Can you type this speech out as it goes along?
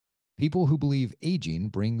People who believe aging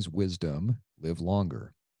brings wisdom live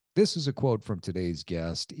longer. This is a quote from today's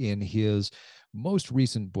guest in his most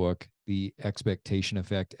recent book, The Expectation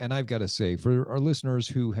Effect. And I've got to say, for our listeners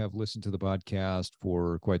who have listened to the podcast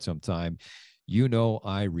for quite some time, you know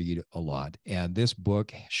I read a lot. And this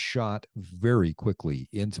book shot very quickly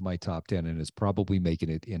into my top 10 and is probably making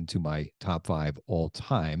it into my top 5 all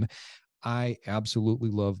time. I absolutely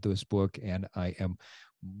love this book, and I am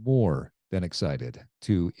more than excited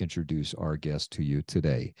to introduce our guest to you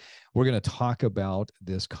today. We're going to talk about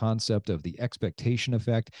this concept of the expectation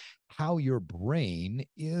effect, how your brain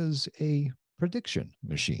is a prediction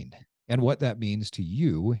machine, and what that means to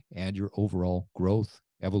you and your overall growth,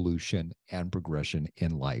 evolution, and progression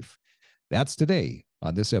in life. That's today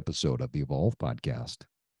on this episode of the Evolve Podcast.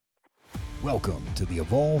 Welcome to the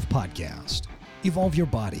Evolve Podcast. Evolve your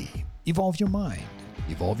body, evolve your mind,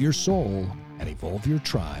 evolve your soul, and evolve your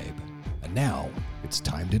tribe. And now it's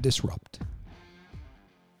time to disrupt.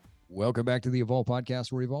 Welcome back to the Evolve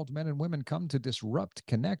Podcast, where evolved men and women come to disrupt,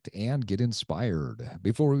 connect, and get inspired.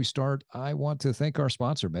 Before we start, I want to thank our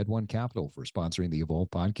sponsor, MedOne Capital, for sponsoring the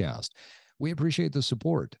Evolve Podcast. We appreciate the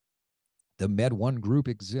support. The MedOne Group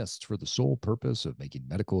exists for the sole purpose of making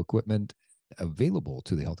medical equipment available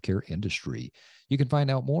to the healthcare industry. You can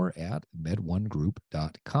find out more at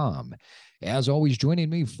medonegroup.com. As always, joining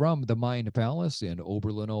me from the Mind Palace in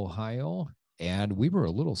Oberlin, Ohio, and we were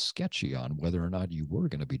a little sketchy on whether or not you were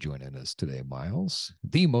going to be joining us today, Miles.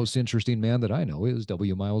 The most interesting man that I know is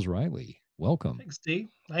W. Miles Riley. Welcome. Thanks, Steve.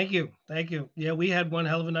 Thank you. Thank you. Yeah, we had one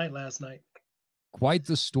hell of a night last night. Quite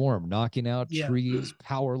the storm, knocking out Yeah. trees,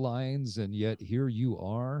 power lines, and yet here you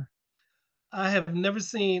are. I have never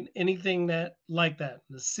seen anything like that.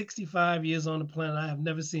 In the 65 years on the planet, I have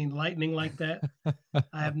never seen lightning like that.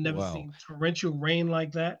 I have never Wow. seen torrential rain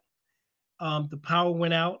like that. The power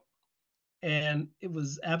went out, and it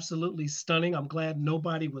was absolutely stunning. I'm glad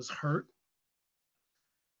nobody was hurt,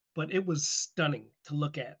 but it was stunning to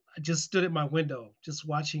look at. I just stood at my window, just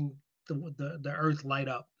watching the earth light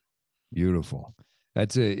up. Beautiful.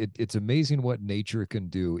 It's amazing what nature can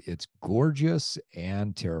do. It's gorgeous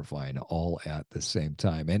and terrifying all at the same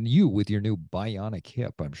time. And you with your new bionic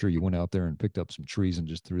hip, I'm sure you went out there and picked up some trees and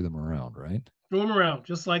just threw them around, right? Threw them around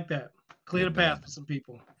just like that. Clear Good the path man. for some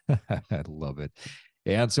people. I love it.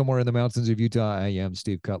 And somewhere in the mountains of Utah, I am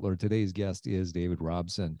Steve Cutler. Today's guest is David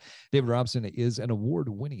Robson. David Robson is an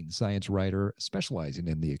award-winning science writer specializing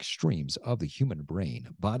in the extremes of the human brain,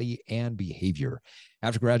 body, and behavior.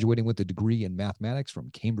 After graduating with a degree in mathematics from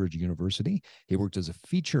Cambridge University, he worked as a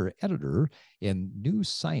feature editor in New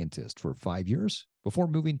Scientist for 5 years before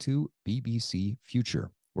moving to BBC Future,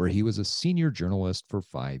 where he was a senior journalist for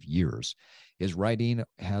 5 years. His writing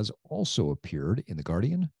has also appeared in The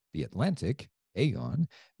Guardian, The Atlantic, Aeon,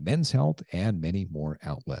 Men's Health, and many more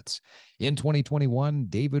outlets. In 2021,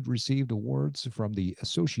 David received awards from the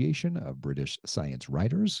Association of British Science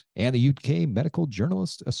Writers and the UK Medical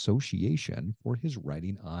Journalists Association for his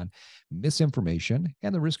writing on misinformation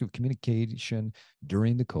and the risk of communication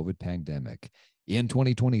during the COVID pandemic. In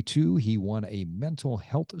 2022, he won a Mental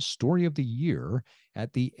Health Story of the Year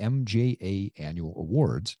at the MJA Annual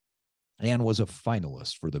Awards and was a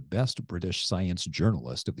finalist for the Best British Science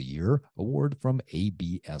Journalist of the Year award from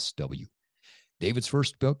ABSW. David's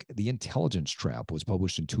first book, The Intelligence Trap, was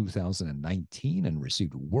published in 2019 and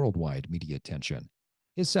received worldwide media attention.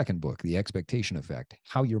 His second book, The Expectation Effect,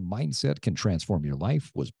 How Your Mindset Can Transform Your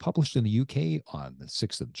Life, was published in the UK on the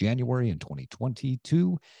 6th of January in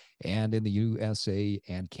 2022 and in the USA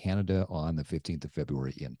and Canada on the 15th of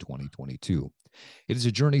February in 2022. It is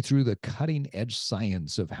a journey through the cutting-edge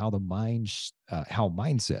science of how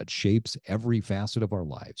mindset shapes every facet of our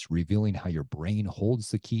lives, revealing how your brain holds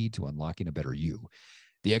the key to unlocking a better you.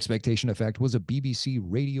 The Expectation Effect was a BBC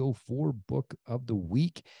Radio 4 Book of the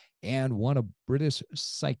Week and won a British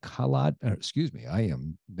I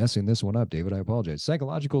am messing this one up, David. I apologize.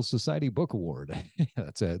 Psychological Society Book Award.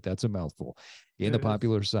 That's a mouthful in the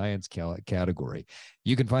popular science category.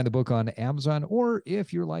 You can find the book on Amazon, or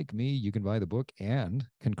if you're like me, you can buy the book and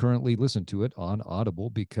concurrently listen to it on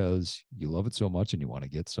Audible because you love it so much and you want to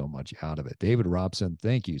get so much out of it. David Robson,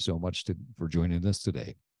 thank you so much for joining us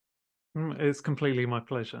today. It's completely my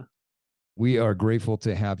pleasure. We are grateful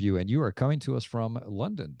to have you, and you are coming to us from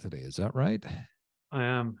London today. Is that right? I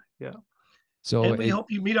am, yeah. So, and we hope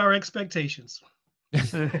you meet our expectations.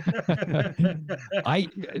 I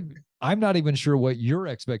I'm not even sure what your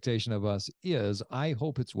expectation of us is. I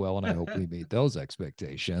hope it's well, and I hope we meet those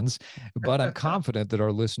expectations. But I'm confident that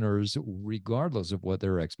our listeners, regardless of what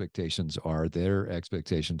their expectations are, their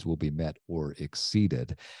expectations will be met or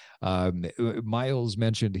exceeded. Miles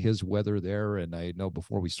mentioned his weather there, and I know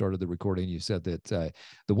before we started the recording, you said that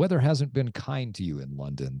the weather hasn't been kind to you in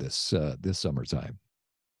London this summertime.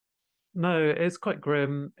 No, it's quite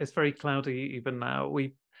grim. It's very cloudy even now.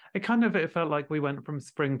 It felt like we went from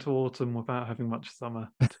spring to autumn without having much summer,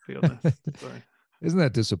 to be honest. So Isn't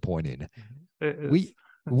that disappointing? it is.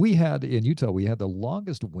 We had in Utah, we had the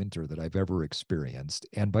longest winter that I've ever experienced.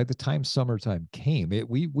 And by the time summertime came,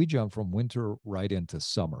 we jumped from winter right into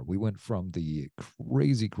summer. We went from the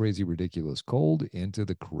crazy, crazy, ridiculous cold into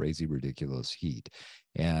the crazy, ridiculous heat.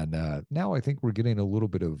 And now I think we're getting a little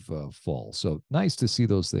bit of fall. So nice to see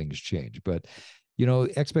those things change. But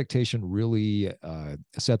expectation really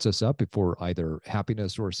sets us up for either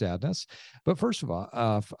happiness or sadness. But first of all,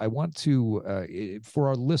 I want to, for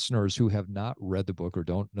our listeners who have not read the book or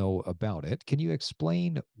don't know about it, can you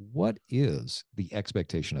explain what is the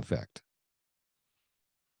expectation effect?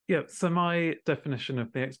 Yeah, so my definition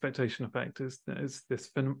of the expectation effect is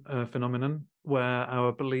this phenomenon where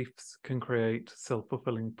our beliefs can create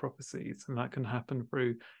self-fulfilling prophecies, and that can happen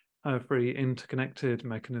through very interconnected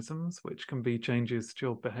mechanisms, which can be changes to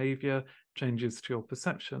your behavior, changes to your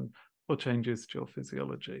perception, or changes to your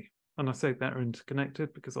physiology. And I say that are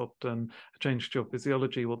interconnected because often a change to your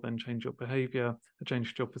physiology will then change your behavior. A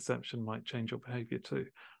change to your perception might change your behavior too.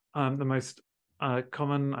 The most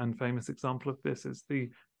common and famous example of this is the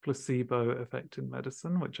placebo effect in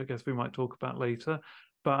medicine, which I guess we might talk about later.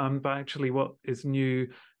 But actually, what is new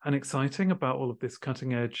and exciting about all of this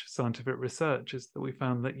cutting edge scientific research is that we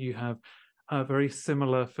found that you have very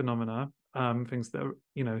similar phenomena, things that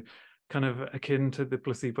are, kind of akin to the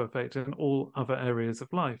placebo effect in all other areas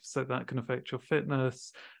of life. So that can affect your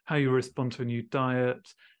fitness, how you respond to a new diet,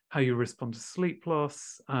 how you respond to sleep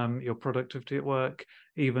loss, your productivity at work,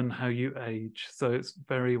 even how you age. So it's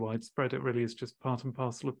very widespread. It really is just part and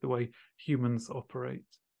parcel of the way humans operate.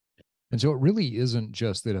 And so it really isn't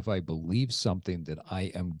just that if I believe something that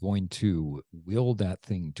I am going to will that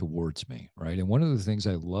thing towards me, right? And one of the things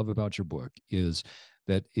I love about your book is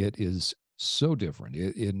that it is so different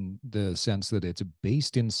in the sense that it's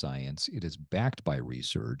based in science. It is backed by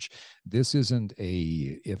research. This isn't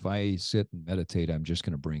if I sit and meditate, I'm just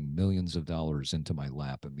going to bring millions of dollars into my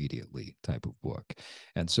lap immediately type of book.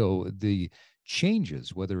 And so the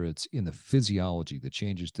changes, whether it's in the physiology, the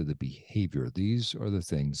changes to the behavior, these are the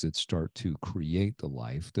things that start to create the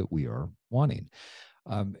life that we are wanting.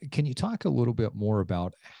 Can you talk a little bit more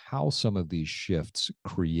about how some of these shifts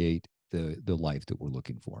create the life that we're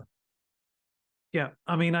looking for? Yeah,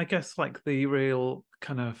 I mean, I guess like the real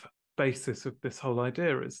kind of basis of this whole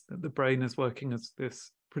idea is that the brain is working as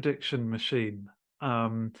this prediction machine.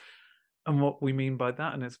 And what we mean by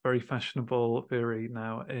that, and it's very fashionable theory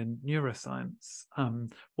now in neuroscience,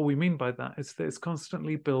 what we mean by that is that it's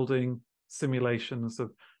constantly building simulations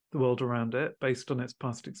of the world around it based on its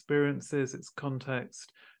past experiences, its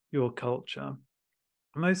context, your culture.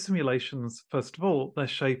 And those simulations, first of all, they're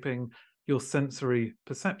shaping your sensory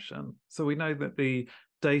perception. So we know that the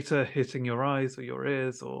data hitting your eyes or your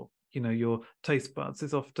ears or your taste buds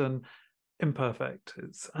is often imperfect,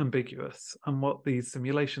 it's ambiguous. And what these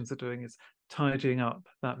simulations are doing is tidying up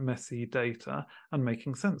that messy data and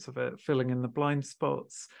making sense of it, filling in the blind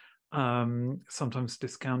spots, sometimes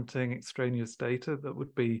discounting extraneous data that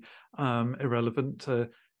would be irrelevant to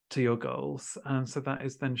your goals. And so that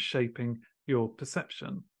is then shaping your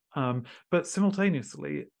perception. But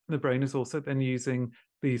simultaneously, the brain is also then using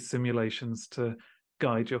these simulations to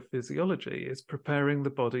guide your physiology. It's preparing the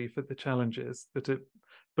body for the challenges that it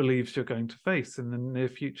believes you're going to face in the near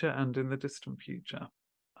future and in the distant future.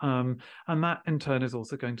 And that in turn is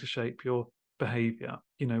also going to shape your behavior,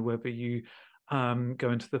 whether you go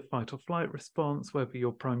into the fight or flight response, whether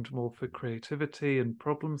you're primed more for creativity and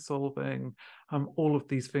problem solving. All of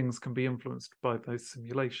these things can be influenced by those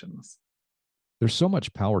simulations. There's so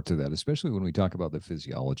much power to that, especially when we talk about the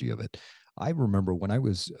physiology of it. I remember when I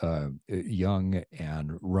was young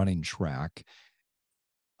and running track,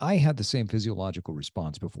 I had the same physiological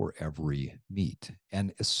response before every meet,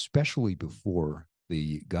 and especially before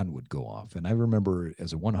the gun would go off. And I remember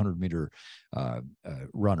as a 100-meter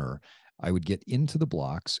runner, I would get into the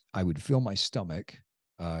blocks, I would feel my stomach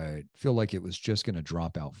feel like it was just going to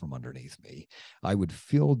drop out from underneath me. I would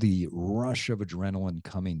feel the rush of adrenaline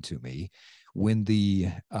coming to me when the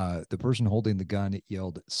person holding the gun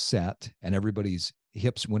yelled "set" and everybody's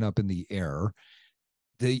hips went up in the air.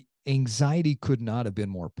 the anxiety could not have been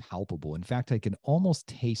more palpable. In fact, I can almost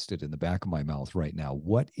taste it in the back of my mouth right now,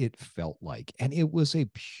 what it felt like. And it was a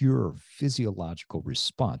pure physiological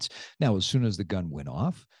response. Now, as soon as the gun went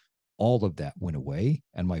off, all of that went away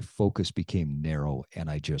and my focus became narrow and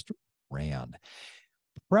I just ran.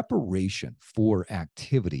 Preparation for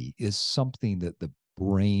activity is something that the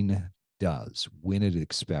brain does when it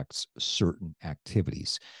expects certain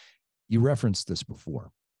activities. You referenced this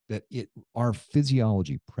before, that our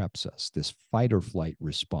physiology preps us, this fight or flight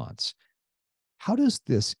response. How does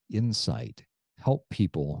this insight help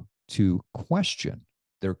people to question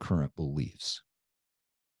their current beliefs?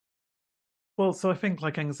 Well, so I think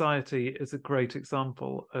like anxiety is a great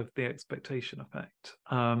example of the expectation effect.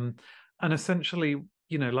 And essentially,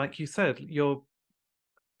 like you said, your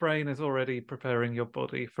brain is already preparing your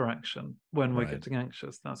body for action when we're getting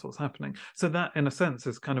anxious. That's what's happening. So that, in a sense,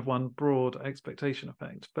 is kind of one broad expectation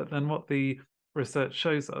effect. But then what the research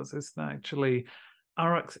shows us is that actually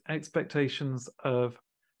our expectations of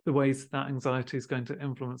the ways that anxiety is going to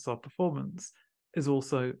influence our performance is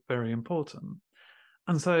also very important.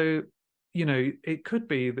 And so, it could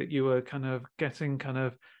be that you were kind of getting kind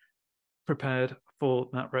of prepared for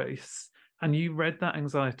that race, and you read that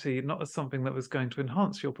anxiety not as something that was going to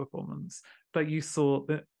enhance your performance, but you saw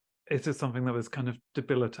that it is something that was kind of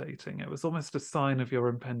debilitating. It was almost a sign of your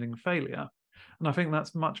impending failure. And I think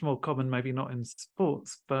that's much more common, maybe not in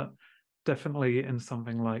sports, but definitely in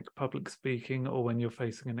something like public speaking or when you're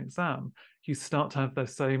facing an exam. You start to have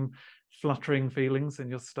those same fluttering feelings in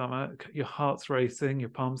your stomach, your heart's racing, your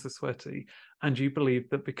palms are sweaty, and you believe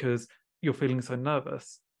that because you're feeling so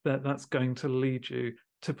nervous, that's going to lead you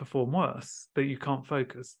to perform worse, that you can't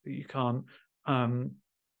focus, that you can't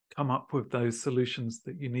come up with those solutions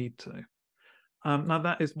that you need to. Now,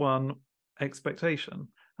 that is one expectation.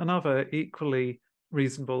 Another equally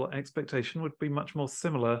reasonable expectation would be much more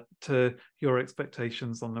similar to your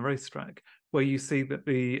expectations on the racetrack, where you see that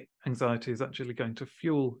the anxiety is actually going to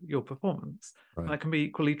fuel your performance. Right. That can be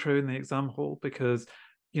equally true in the exam hall because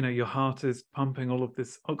your heart is pumping all of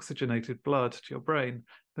this oxygenated blood to your brain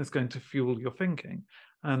that's going to fuel your thinking.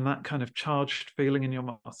 And that kind of charged feeling in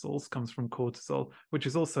your muscles comes from cortisol, which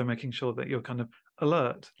is also making sure that you're kind of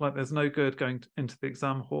alert. Like there's no good going into the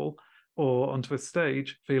exam hall or onto a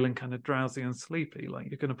stage feeling kind of drowsy and sleepy. Like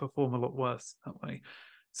you're going to perform a lot worse that way.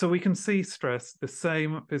 So we can see stress, the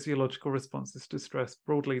same physiological responses to stress,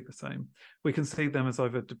 broadly the same. We can see them as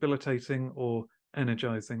either debilitating or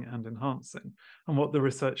energizing and enhancing. And what the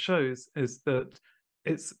research shows is that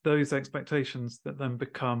it's those expectations that then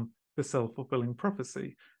become the self-fulfilling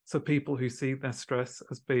prophecy. So people who see their stress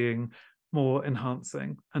as being more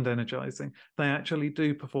enhancing and energizing, they actually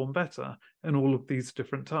do perform better in all of these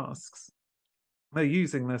different tasks. They're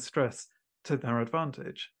using their stress to their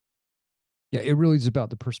advantage. Yeah, it really is about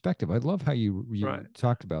the perspective. I love how you Right.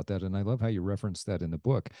 talked about that, and I love how you referenced that in the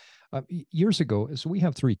book. Years ago, so we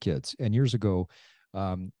have 3 kids, and years ago,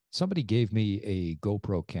 somebody gave me a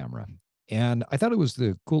GoPro camera, and I thought it was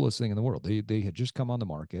the coolest thing in the world. They had just come on the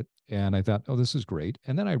market, and I thought, oh, this is great.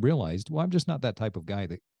 And then I realized, well, I'm just not that type of guy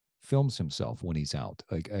that films himself when he's out.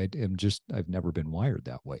 Like I've never been wired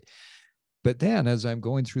that way. But then as I'm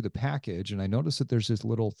going through the package and I notice that there's this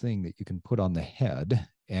little thing that you can put on the head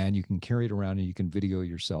and you can carry it around and you can video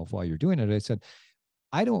yourself while you're doing it. I said,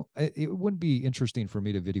 it wouldn't be interesting for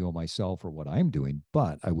me to video myself or what I'm doing,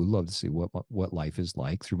 but I would love to see what life is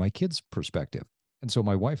like through my kids' perspective. And so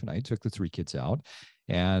my wife and I took the 3 kids out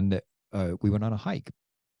and we went on a hike.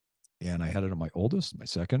 And I had it on my oldest, my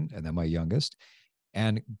second, and then my youngest.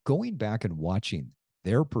 And going back and watching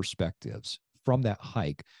their perspectives from that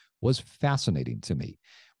hike was fascinating to me.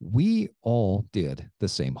 We all did the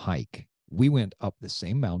same hike. We went up the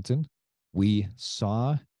same mountain. We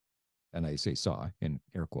saw, and I say saw in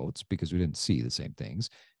air quotes because we didn't see the same things,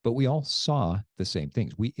 but we all saw the same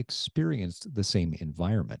things. We experienced the same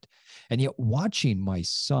environment. And yet watching my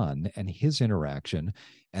son and his interaction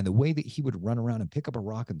and the way that he would run around and pick up a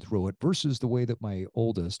rock and throw it versus the way that my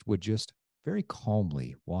oldest would just very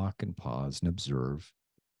calmly walk and pause and observe,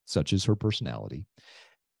 such as her personality,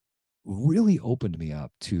 really opened me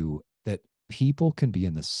up to that people can be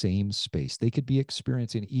in the same space. They could be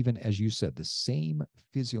experiencing, even as you said, the same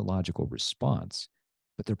physiological response,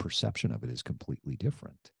 but their perception of it is completely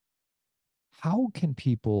different. How can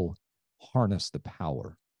people harness the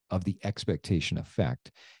power of the expectation effect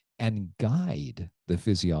and guide the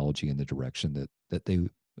physiology in the direction that they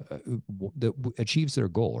that achieves their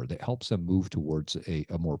goal or that helps them move towards a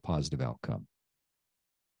more positive outcome?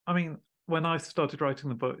 I mean, when I started writing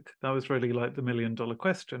the book, that was really like the $1 million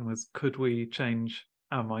question was, could we change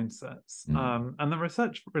our mindsets? And the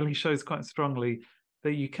research really shows quite strongly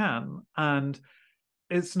that you can. And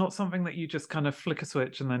it's not something that you just kind of flick a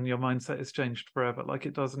switch and then your mindset is changed forever. Like,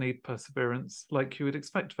 it does need perseverance, like you would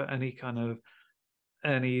expect for any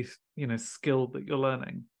skill that you're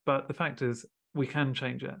learning. But the fact is, we can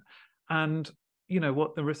change it. And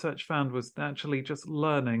what the research found was that actually just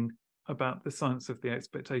learning about the science of the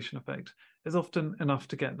expectation effect is often enough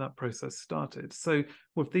to get that process started. So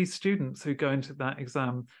with these students who go into that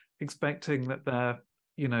exam expecting that their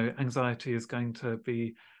anxiety is going to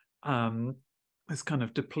be this kind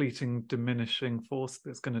of depleting, diminishing force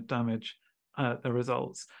that's going to damage the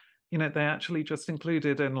results, they actually just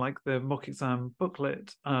included in like the mock exam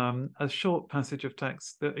booklet a short passage of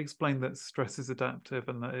text that explained that stress is adaptive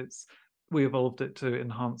and that we evolved it to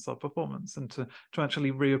enhance our performance and to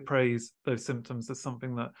actually reappraise those symptoms as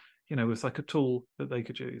something that was like a tool that they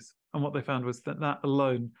could use. And what they found was that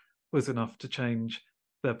alone was enough to change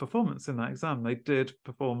their performance in that exam. They did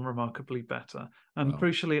perform remarkably better, and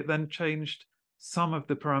crucially, it then changed some of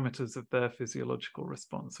the parameters of their physiological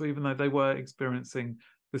response. So even though they were experiencing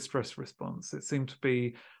the stress response, it seemed to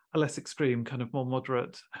be a less extreme, kind of more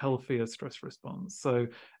moderate, healthier stress response. So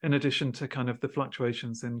in addition to kind of the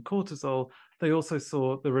fluctuations in cortisol, they also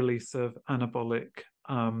saw the release of anabolic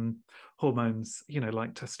hormones,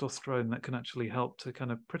 like testosterone, that can actually help to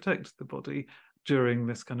kind of protect the body during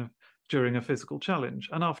a physical challenge.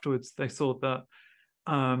 And afterwards, they saw that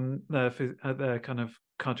their kind of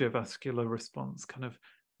cardiovascular response kind of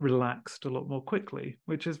relaxed a lot more quickly,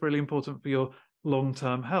 which is really important for your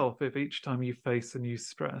long-term health. If each time you face a new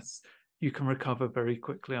stress, you can recover very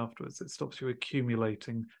quickly afterwards, it stops you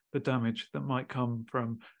accumulating the damage that might come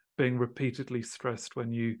from being repeatedly stressed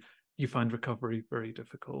when you find recovery very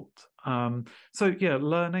difficult. So yeah,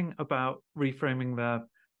 learning about reframing their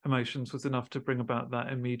emotions was enough to bring about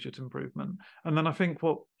that immediate improvement. And then I think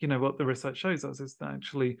what the research shows us is that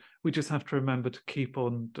actually we just have to remember to keep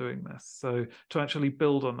on doing this. So to actually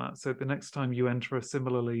build on that. So the next time you enter a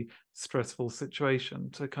similarly stressful situation,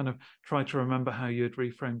 to kind of try to remember how you had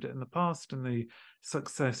reframed it in the past and the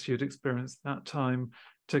success you'd experienced that time,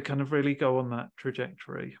 to kind of really go on that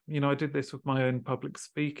trajectory. I did this with my own public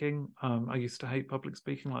speaking. I used to hate public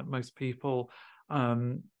speaking like most people. But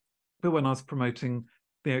when I was promoting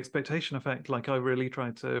the expectation effect, like, I really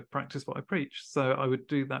tried to practice what I preach. So I would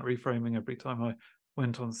do that reframing every time I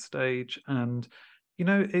went on stage. And,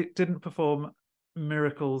 it didn't perform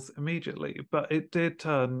miracles immediately, but it did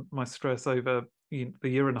turn my stress over the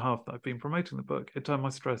year and a half that I've been promoting the book. It turned my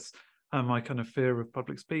stress and my kind of fear of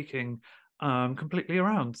public speaking completely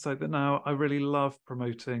around, so that now I really love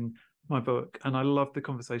promoting my book and I love the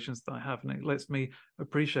conversations that I have, and it lets me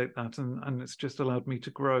appreciate that. And it's just allowed me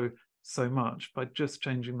to grow so much by just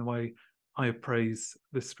changing the way I appraise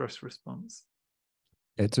the stress response.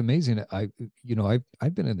 It's amazing. I've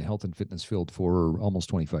been in the health and fitness field for almost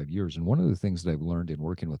 25 years, and one of the things that I've learned in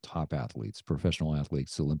working with top athletes, professional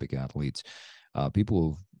athletes, Olympic athletes,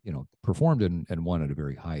 people who've performed and won at a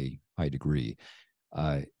very high degree,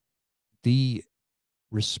 the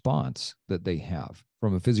response that they have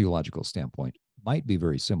from a physiological standpoint might be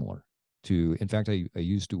very similar to. In fact, I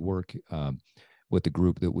used to work with the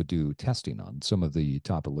group that would do testing on some of the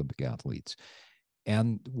top Olympic athletes.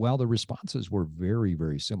 And while the responses were very,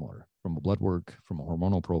 very similar from a blood work, from a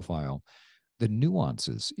hormonal profile, the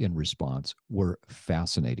nuances in response were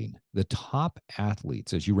fascinating. The top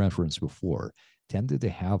athletes, as you referenced before, tended to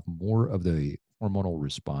have more of the hormonal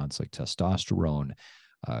response, like testosterone.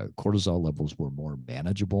 Cortisol levels were more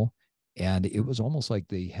manageable. And it was almost like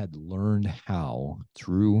they had learned how,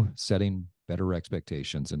 through setting better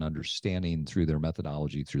expectations and understanding through their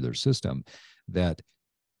methodology, through their system, that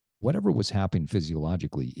whatever was happening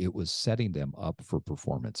physiologically, it was setting them up for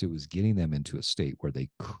performance. It was getting them into a state where they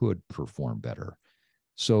could perform better.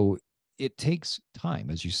 So it takes time,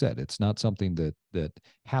 as you said. It's not something that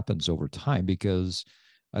happens over time, because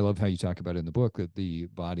I love how you talk about in the book that the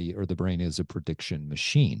body or the brain is a prediction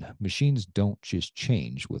machine. Machines don't just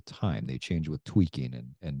change with time, they change with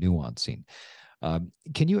tweaking and nuancing.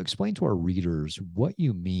 Can you explain to our readers what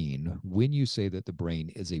you mean when you say that the brain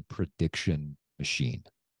is a prediction machine?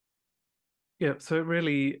 Yeah, so it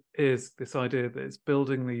really is this idea that it's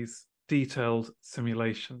building these detailed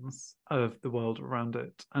simulations of the world around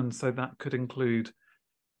it. And so that could include,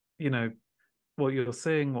 what you're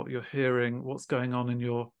seeing, what you're hearing, what's going on in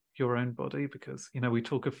your own body, because we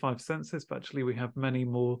talk of five senses, but actually we have many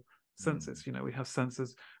more senses. We have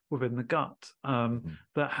senses within the gut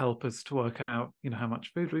that help us to work out how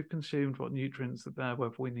much food we've consumed, what nutrients are there,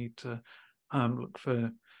 whether we need to look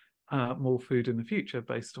for more food in the future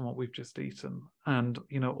based on what we've just eaten. And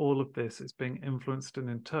all of this is being influenced and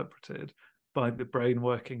interpreted by the brain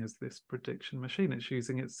working as this prediction machine. It's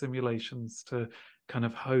using its simulations to kind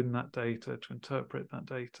of hone that data, to interpret that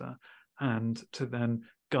data, and to then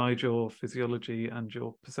guide your physiology and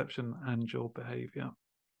your perception and your behavior.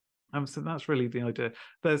 So that's really the idea.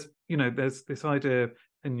 There's this idea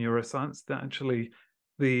in neuroscience that actually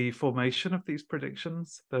the formation of these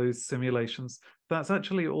predictions, those simulations, that's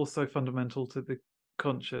actually also fundamental to the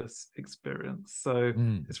conscious experience. So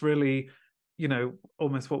it's really,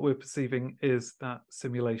 almost what we're perceiving is that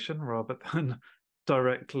simulation rather than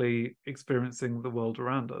directly experiencing the world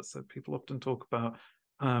around us. So people often talk about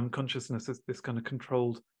consciousness as this kind of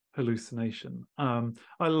controlled hallucination.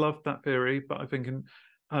 I love that theory, but I think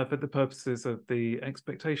for the purposes of the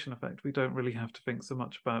expectation effect, we don't really have to think so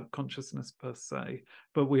much about consciousness per se,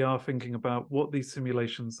 but we are thinking about what these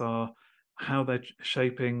simulations are, how they're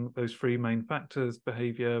shaping those three main factors: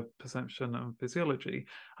 behavior, perception, and physiology,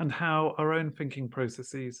 and how our own thinking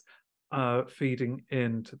processes are feeding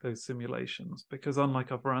into those simulations. Because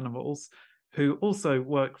unlike other animals who also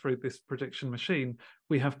work through this prediction machine,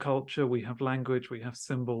 we have culture, we have language, we have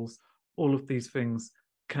symbols. All of these things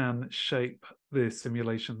can shape the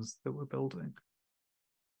simulations that we're building.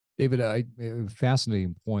 David,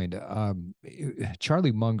 fascinating point.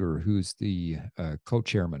 Charlie Munger, who's the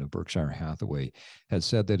co-chairman of Berkshire Hathaway, has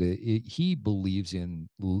said that he believes in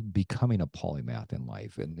becoming a polymath in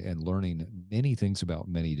life and learning many things about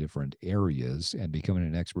many different areas and becoming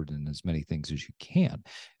an expert in as many things as you can.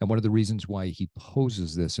 And one of the reasons why he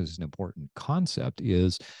poses this as an important concept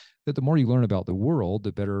is that the more you learn about the world,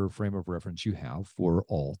 the better frame of reference you have for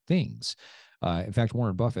all things. In fact,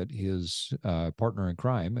 Warren Buffett, his partner in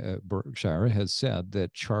crime at Berkshire, has said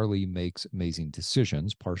that Charlie makes amazing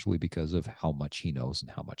decisions, partially because of how much he knows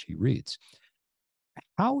and how much he reads.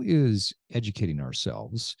 How is educating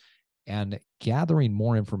ourselves and gathering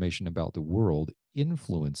more information about the world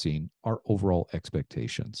influencing our overall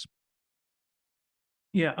expectations?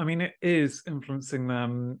 Yeah, I mean, it is influencing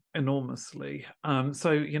them enormously.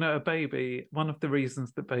 So, a baby, one of the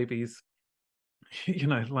reasons that babies,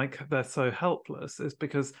 like they're so helpless is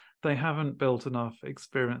because they haven't built enough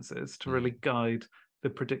experiences to really guide the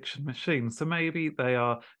prediction machine. So maybe they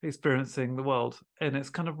are experiencing the world in its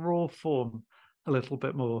kind of raw form a little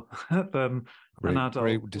bit more than an adult.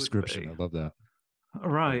 Great description. I love that.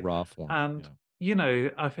 Right. Raw form. And,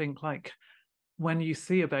 I think like when you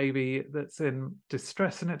see a baby that's in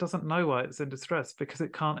distress and it doesn't know why it's in distress because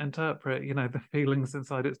it can't interpret, the feelings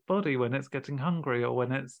inside its body when it's getting hungry or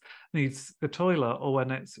when it needs the toilet or when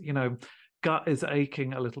it's, gut is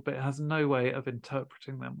aching a little bit, it has no way of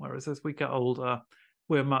interpreting them. Whereas as we get older,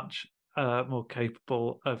 we're much more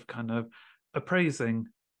capable of kind of appraising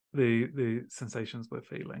the sensations we're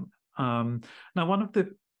feeling. Now, one of the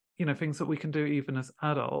things that we can do even as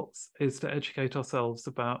adults is to educate ourselves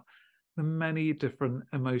about the many different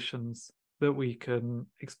emotions that we can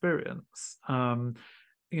experience. I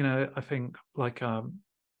think like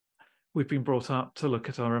we've been brought up to look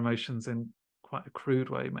at our emotions in quite a crude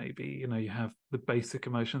way, maybe. You have the basic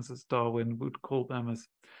emotions, as Darwin would call them, as,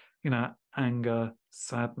 anger,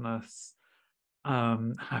 sadness,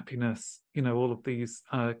 happiness, all of these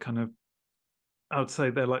kind of, I would say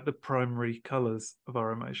they're like the primary colors of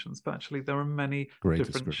our emotions, but actually there are many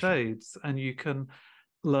different shades, and you can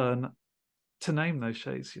learn to name those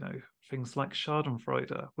shades, things like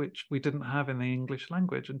Schadenfreude, which we didn't have in the English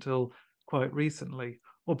language until quite recently,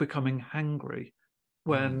 or becoming hangry,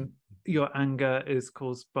 when your anger is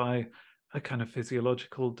caused by a kind of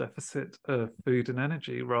physiological deficit of food and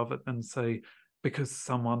energy, rather than, say, because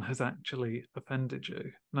someone has actually offended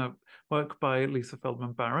you. Now, work by Lisa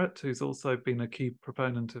Feldman Barrett, who's also been a key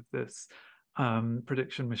proponent of this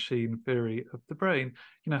prediction machine theory of the brain,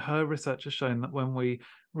 her research has shown that when we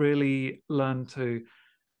really learn to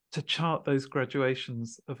chart those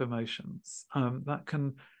graduations of emotions, that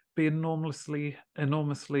can be enormously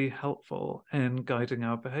helpful in guiding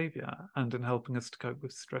our behavior and in helping us to cope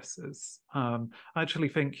with stresses. I actually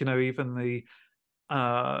think even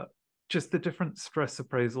the just the different stress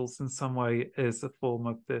appraisals in some way is a form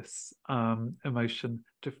of this emotion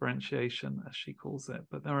differentiation, as she calls it.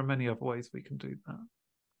 But there are many other ways we can do that.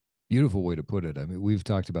 Beautiful way to put it. I mean, we've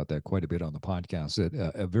talked about that quite a bit on the podcast,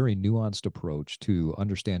 that a very nuanced approach to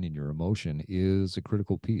understanding your emotion is a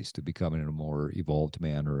critical piece to becoming a more evolved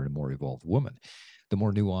man or a more evolved woman. the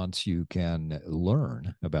more nuance you can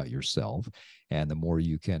learn about yourself, and the more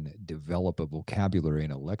you can develop a vocabulary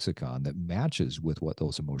and a lexicon that matches with what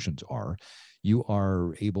those emotions are, you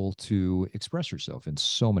are able to express yourself in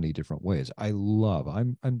so many different ways.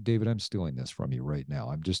 I'm David, I'm stealing this from you right now.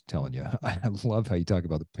 I'm just telling you, I love how you talk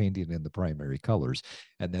about the painting in the primary colors.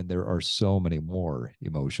 And then there are so many more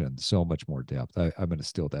emotions, so much more depth. I'm going to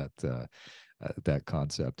steal that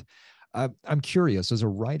concept. I'm curious, as a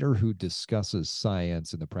writer who discusses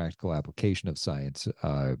science and the practical application of science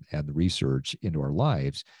and the research into our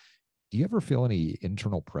lives, do you ever feel any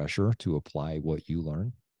internal pressure to apply what you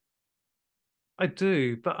learn? I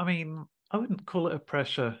do, but I mean, I wouldn't call it a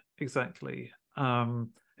pressure exactly.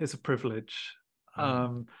 It's a privilege. Mm.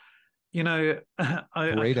 Um,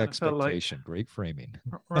 I Great kind of felt like, expectation, great framing.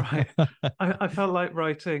 right. I felt like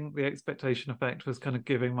writing The Expectation Effect was kind of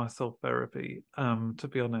giving myself therapy, to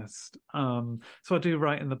be honest. So I do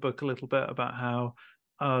write in the book a little bit about how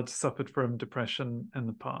I'd suffered from depression in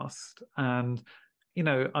the past. And,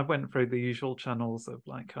 I went through the usual channels of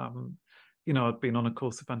like, I'd been on a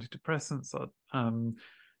course of antidepressants. I'd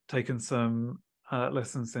taken some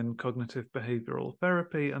lessons in cognitive behavioral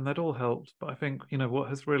therapy, and that all helped. But I think, what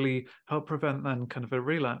has really helped prevent then kind of a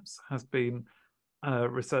relapse has been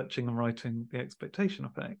researching and writing The Expectation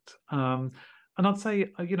Effect. And I'd say,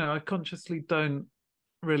 I consciously don't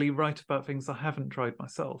really write about things I haven't tried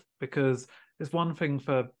myself, because it's one thing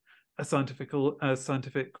for a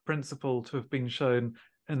scientific principle to have been shown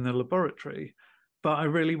in the laboratory, but I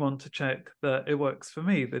really want to check that it works for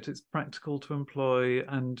me, that it's practical to employ,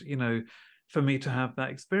 and for me to have that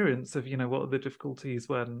experience of what are the difficulties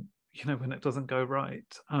when it doesn't go right.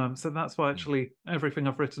 So that's why actually everything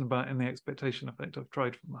I've written about in The Expectation Effect I've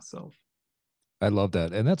tried for myself. I love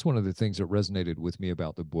that. And that's one of the things that resonated with me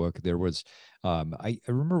about the book. There was, I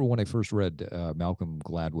remember when I first read Malcolm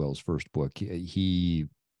Gladwell's first book, he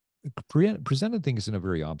presented things in a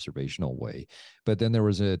very observational way. But then there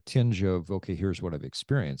was a tinge of, okay, here's what I've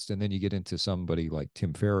experienced. And then you get into somebody like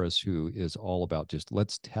Tim Ferriss, who is all about just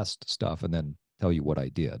let's test stuff and then tell you what I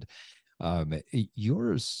did.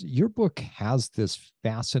 Your book has this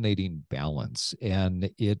fascinating balance, and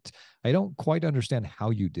I don't quite understand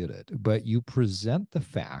how you did it, but you present the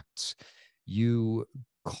facts, you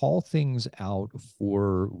call things out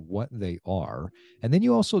for what they are, and then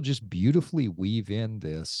you also just beautifully weave in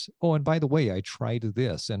this, oh, and by the way, I tried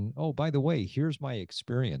this, and oh, by the way, here's my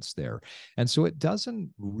experience there. And so it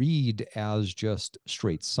doesn't read as just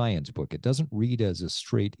straight science book, it doesn't read as a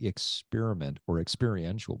straight experiment or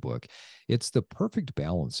experiential book. It's the perfect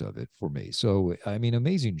balance of it for me. So, I mean,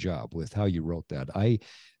 amazing job with how you wrote that.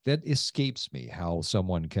 That escapes me how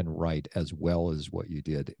someone can write as well as what you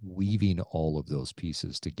did, weaving all of those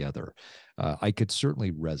pieces together. I could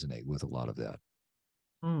certainly resonate with a lot of that.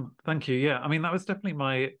 Thank you. Yeah, I mean, that was definitely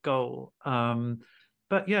my goal.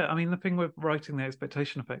 But yeah, I mean, the thing with writing The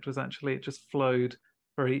Expectation Effect was actually it just flowed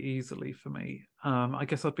very easily for me. I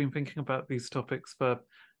guess I've been thinking about these topics for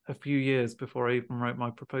a few years before I even wrote my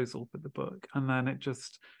proposal for the book. And then it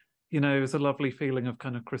just, it was a lovely feeling of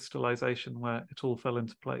kind of crystallization where it all fell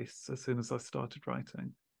into place as soon as I started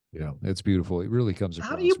writing. Yeah, it's beautiful. It really comes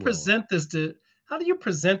How do you across well. present this to? How do you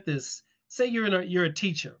present this? Say you're a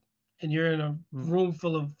teacher and you're in a Mm, room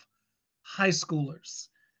full of high schoolers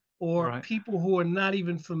or right. people who are not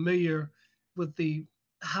even familiar with the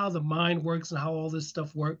how the mind works and how all this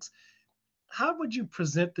stuff works. How would you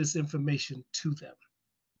present this information to them?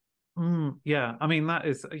 Yeah, I mean that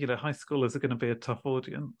is, high schoolers are going to be a tough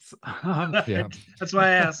audience. Yeah. That's why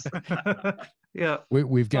I asked. Yeah,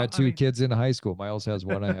 We've but got I two mean, kids in high school. Miles has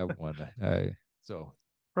one. I have one. So,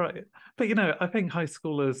 right. But I think high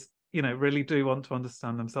schoolers, really do want to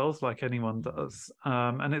understand themselves like anyone does.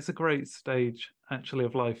 And it's a great stage actually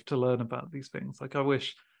of life to learn about these things. Like I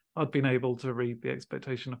wish I'd been able to read The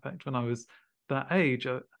Expectation Effect when I was that age.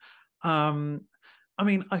 Um, I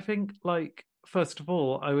mean, I think like first of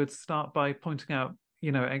all, I would start by pointing out,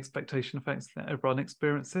 expectation effects that everyone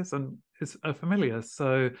experiences and are familiar.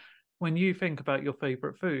 So when you think about your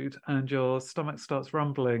favorite food and your stomach starts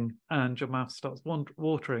rumbling and your mouth starts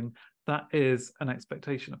watering, that is an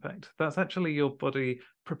expectation effect. That's actually your body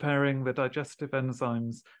preparing the digestive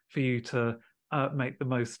enzymes for you to make the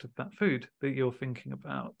most of that food that you're thinking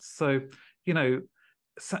about. So, you know,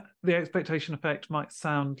 the expectation effect might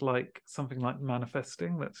sound like something like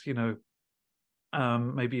manifesting. That's,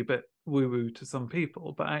 maybe a bit woo woo to some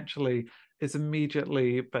people, but actually is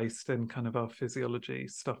immediately based in kind of our physiology,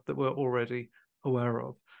 stuff that we're already aware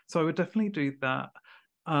of. So I would definitely do that.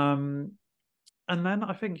 Um, and then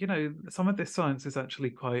I think, some of this science is actually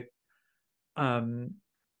quite um,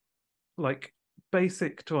 like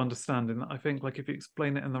basic to understanding. I think like if you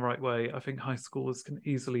explain it in the right way, I think high schoolers can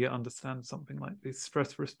easily understand something like the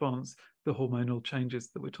stress response, the hormonal changes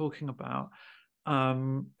that we're talking about.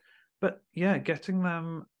 But yeah, getting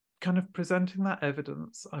them kind of presenting that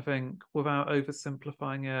evidence, I think, without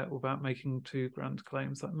oversimplifying it, without making too grand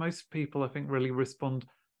claims. Like most people, I think, really respond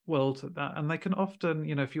well to that. And they can often,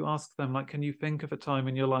 if you ask them, like, can you think of a time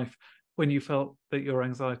in your life when you felt that your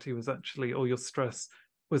anxiety was actually, or your stress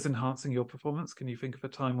was enhancing your performance? Can you think of a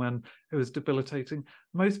time when it was debilitating?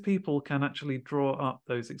 Most people can actually draw up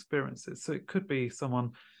those experiences. So it could be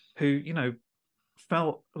someone who,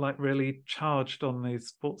 felt like really charged on the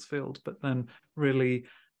sports field, but then really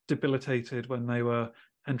debilitated when they were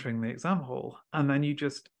entering the exam hall. And then you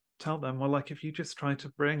just tell them, well, like if you just try to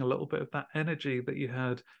bring a little bit of that energy that you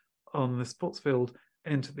had on the sports field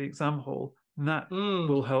into the exam hall, that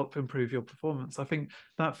will help improve your performance. I think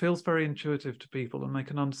that feels very intuitive to people, and they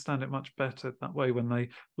can understand it much better that way when they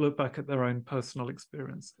look back at their own personal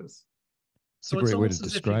experiences. It's a So it's great way to almost as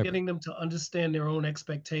if you're describe it. getting them to understand their own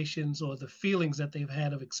expectations or the feelings that they've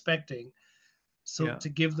had of expecting. So Yeah. to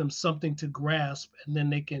give them something to grasp, and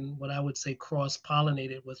then they can, what I would say, cross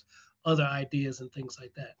pollinate it with other ideas and things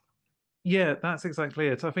like that. Yeah, that's exactly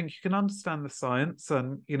it. I think you can understand the science,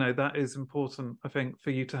 and that is important, I think,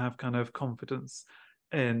 for you to have kind of confidence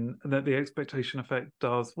in that the expectation effect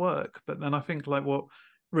does work. But then I think like what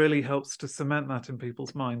really helps to cement that in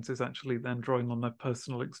people's minds is actually then drawing on their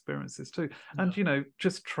personal experiences too. And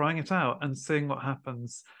just trying it out and seeing what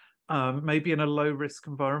happens. Maybe in a low risk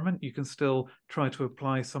environment, you can still try to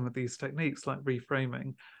apply some of these techniques like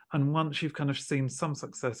reframing. And once you've kind of seen some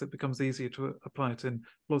success, it becomes easier to apply it in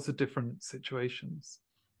lots of different situations.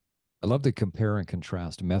 I love the compare and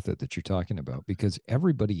contrast method that you're talking about, because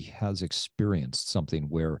everybody has experienced something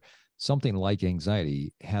where something like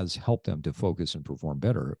anxiety has helped them to focus and perform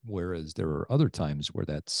better. Whereas there are other times where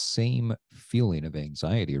that same feeling of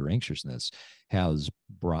anxiety or anxiousness has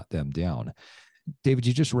brought them down. David,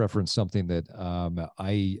 you just referenced something that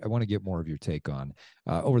I want to get more of your take on.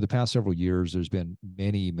 Over the past several years, there's been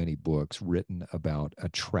many, many books written about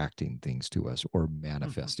attracting things to us or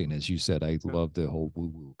manifesting. As you said, I love the whole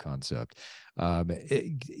woo-woo concept.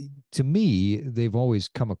 To me, they've always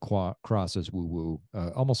come across as woo-woo,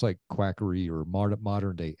 almost like quackery or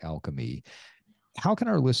modern day alchemy. How can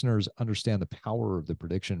our listeners understand the power of the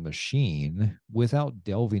prediction machine without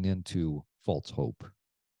delving into false hope?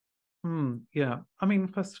 Yeah. I mean,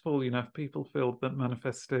 first of all, if people feel that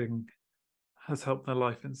manifesting has helped their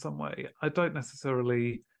life in some way, I don't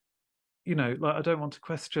necessarily, like I don't want to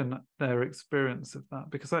question their experience of that,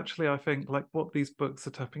 because actually I think like what these books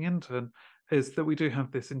are tapping into is that we do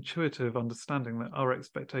have this intuitive understanding that our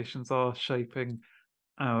expectations are shaping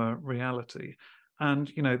our reality.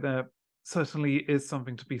 And, there certainly is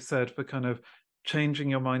something to be said for kind of changing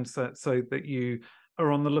your mindset so that you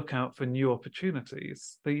are on the lookout for new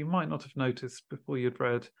opportunities that you might not have noticed before you'd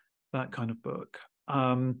read that kind of book.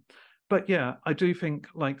 But yeah, I do think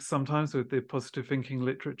like sometimes with the positive thinking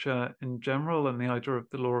literature in general and the idea of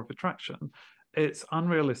the law of attraction, it's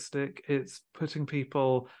unrealistic. It's putting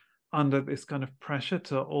people under this kind of pressure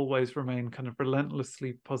to always remain kind of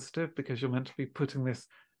relentlessly positive, because you're meant to be putting this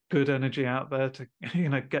good energy out there to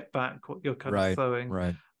get back what you're kind of sowing.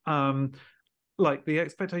 Right. Like the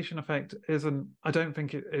expectation effect isn't, I don't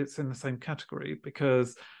think it's in the same category,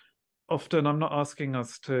 because often I'm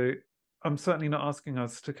certainly not asking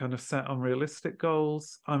us to kind of set unrealistic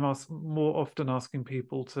goals. I'm more often asking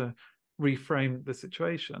people to reframe the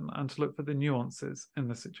situation and to look for the nuances in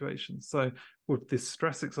the situation. So with this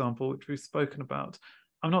stress example, which we've spoken about,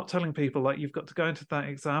 I'm not telling people like you've got to go into that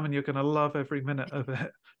exam and you're going to love every minute of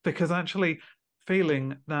it, because actually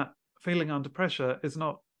feeling under pressure is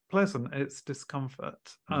not pleasant, it's discomfort.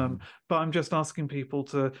 But I'm just asking people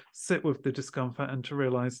to sit with the discomfort and to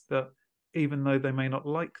realize that even though they may not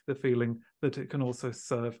like the feeling, that it can also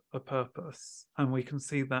serve a purpose. And we can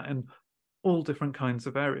see that in all different kinds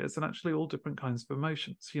of areas, and actually all different kinds of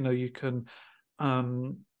emotions. You can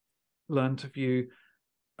learn to view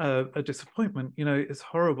a disappointment. It's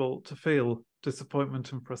horrible to feel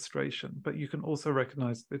disappointment and frustration, but you can also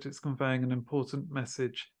recognize that it's conveying an important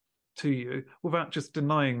message to you without just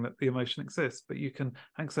denying that the emotion exists, but you can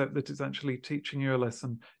accept that it's actually teaching you a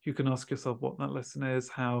lesson. You can ask yourself what that lesson is,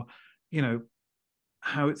 how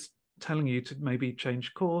it's telling you to maybe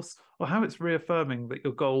change course, or how it's reaffirming that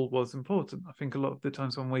your goal was important. I think a lot of the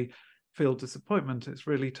times when we feel disappointment, it's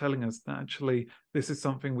really telling us that actually this is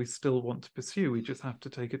something we still want to pursue. We just have to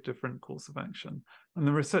take a different course of action. And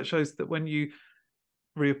the research shows that when you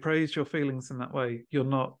reappraise your feelings in that way, you're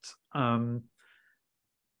not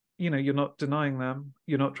you're not denying them,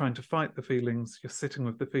 you're not trying to fight the feelings, you're sitting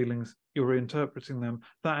with the feelings, you're reinterpreting them.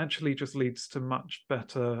 That actually just leads to much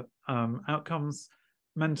better outcomes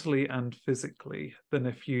mentally and physically than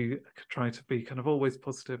if you try to be kind of always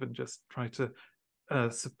positive and just try to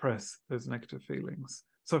suppress those negative feelings.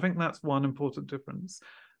 So I think that's one important difference.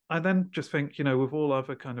 I then just think, with all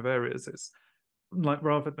other kind of areas, it's like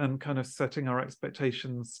rather than kind of setting our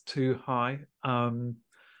expectations too high,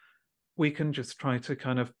 we can just try to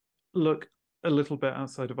kind of look a little bit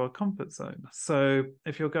outside of our comfort zone. So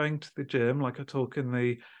if you're going to the gym, like I talk in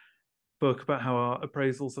the book about how our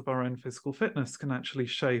appraisals of our own physical fitness can actually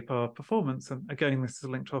shape our performance. And again, this is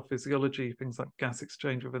linked to our physiology, things like gas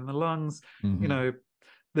exchange within the lungs,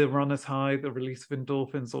 the runner's high, the release of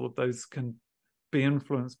endorphins, all of those can be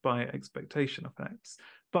influenced by expectation effects.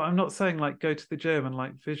 But I'm not saying like go to the gym and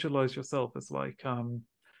like visualize yourself as like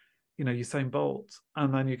Usain Bolt,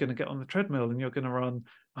 and then you're going to get on the treadmill and you're going to run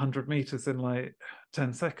 100 meters in like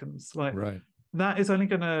 10 seconds. Like right. That is only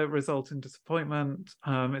going to result in disappointment.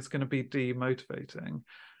 It's going to be demotivating.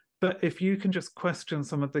 But if you can just question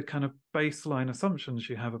some of the kind of baseline assumptions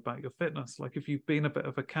you have about your fitness, like if you've been a bit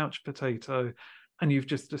of a couch potato and you've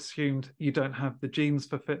just assumed you don't have the genes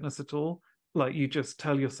for fitness at all, like you just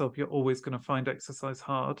tell yourself you're always going to find exercise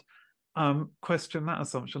hard, question that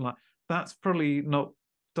assumption. Like that's probably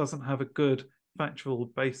doesn't have a good factual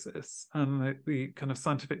basis. And the kind of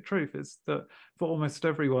scientific truth is that for almost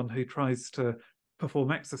everyone who tries to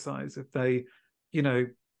perform exercise, if they,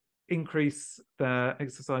 increase their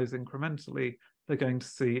exercise incrementally, they're going to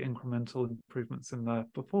see incremental improvements in their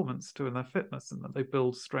performance too, in their fitness, and that they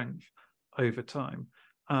build strength over time.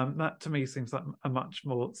 That to me seems like a much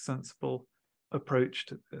more sensible approach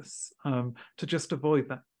to this, to just avoid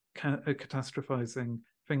that catastrophizing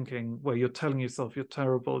thinking where you're telling yourself you're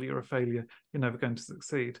terrible, you're a failure, you're never going to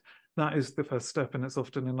succeed. That is the first step, and it's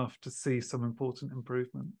often enough to see some important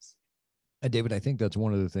improvements. And David, I think that's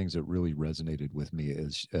one of the things that really resonated with me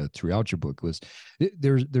is throughout your book was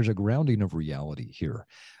there's a grounding of reality here.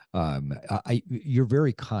 You're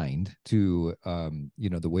very kind to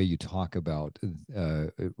the way you talk about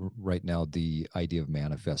right now the idea of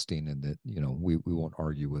manifesting, and that we won't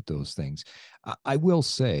argue with those things. I will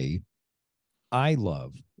say I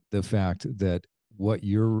love the fact that what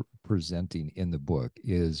you're presenting in the book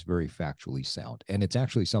is very factually sound. And it's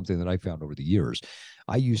actually something that I found over the years.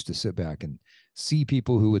 I used to sit back and see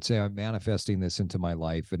people who would say, I'm manifesting this into my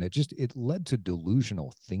life. And it led to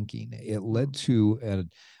delusional thinking. It led to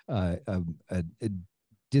a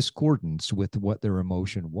discordance with what their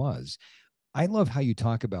emotion was. I love how you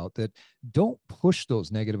talk about that. Don't push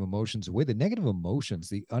those negative emotions away. The negative emotions,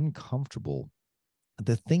 the uncomfortable,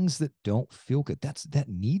 the things that don't feel good, that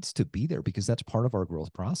needs to be there because that's part of our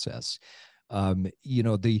growth process. What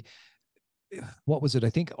was it? I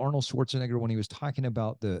think Arnold Schwarzenegger, when he was talking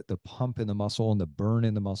about the pump in the muscle and the burn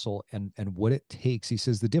in the muscle and what it takes, he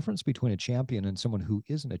says the difference between a champion and someone who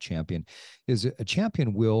isn't a champion is a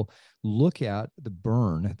champion will look at the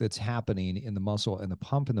burn that's happening in the muscle and the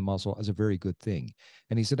pump in the muscle as a very good thing.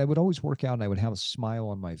 And he said, I would always work out and I would have a smile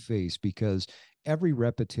on my face because every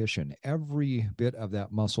repetition, every bit of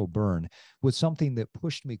that muscle burn was something that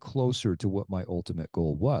pushed me closer to what my ultimate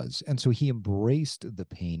goal was. And so he embraced the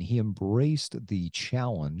pain, he embraced the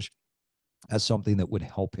challenge as something that would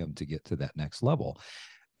help him to get to that next level.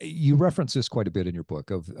 You reference this quite a bit in your book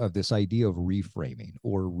of this idea of reframing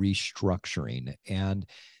or restructuring, and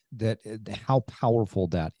that how powerful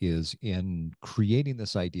that is in creating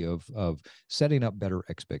this idea of setting up better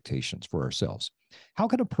expectations for ourselves. How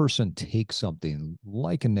can a person take something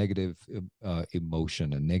like a negative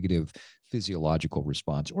emotion, a negative physiological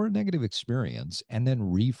response, or a negative experience, and then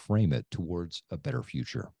reframe it towards a better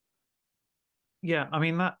future? Yeah, I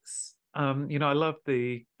mean, that's, I love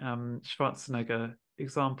the Schwarzenegger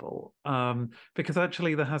example, because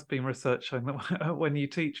actually there has been research showing that when you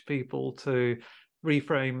teach people to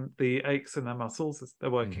reframe the aches in their muscles as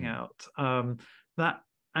they're working out, that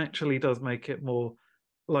actually does make it more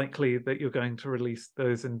likely that you're going to release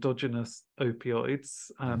those endogenous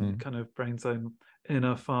opioids, kind of brain's own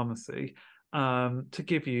inner pharmacy, to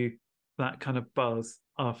give you that kind of buzz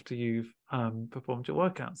after you've performed your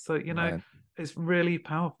workout. So, Right. it's really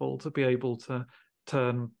powerful to be able to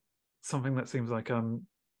turn something that seems like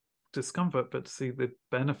discomfort, but to see the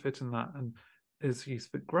benefit in that and is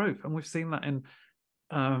used for growth. And we've seen that in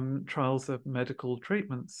trials of medical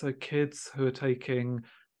treatments. So kids who are taking,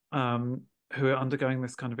 who are undergoing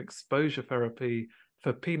this kind of exposure therapy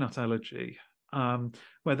for peanut allergy,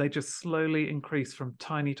 where they just slowly increase from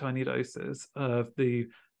tiny, tiny doses of the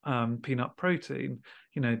peanut protein,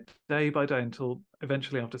 day by day, until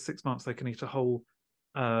eventually after 6 months they can eat a whole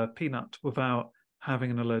peanut without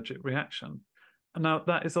having an allergic reaction. And now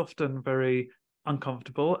that is often very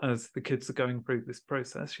uncomfortable as the kids are going through this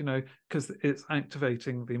process, because it's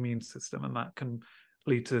activating the immune system, and that can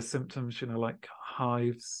lead to symptoms, like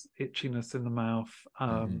hives, itchiness in the mouth.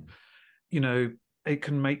 It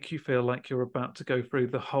can make you feel like you're about to go through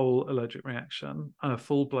the whole allergic reaction, a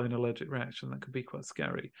full-blown allergic reaction that could be quite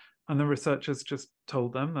scary. And the researchers just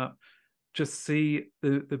told them that just see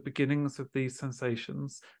the beginnings of these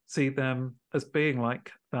sensations, see them as being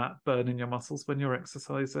like that burn in your muscles when you're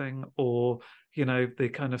exercising, or, the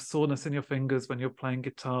kind of soreness in your fingers when you're playing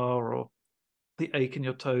guitar, or the ache in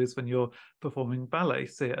your toes when you're performing ballet.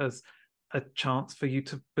 See it as a chance for you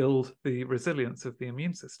to build the resilience of the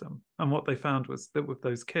immune system. And what they found was that with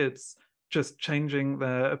those kids, just changing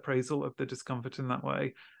their appraisal of the discomfort in that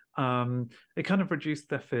way, it kind of reduced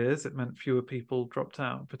their fears. It meant fewer people dropped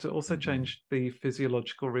out, but it also changed the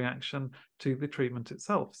physiological reaction to the treatment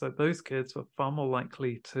itself. So those kids were far more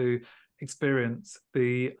likely to experience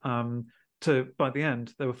by the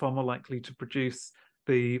end, they were far more likely to produce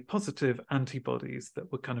the positive antibodies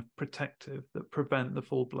that were kind of protective, that prevent the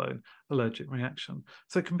full-blown allergic reaction.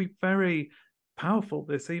 So it can be very powerful,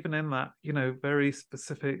 this, even in that, very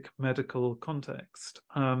specific medical context.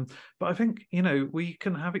 But I think, we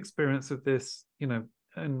can have experience of this,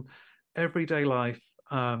 in everyday life.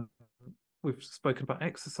 We've spoken about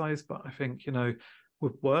exercise, but I think,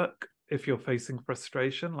 with work, if you're facing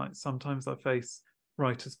frustration, like sometimes I face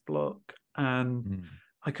writer's block, and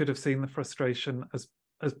I could have seen the frustration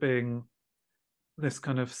as being this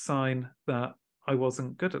kind of sign that I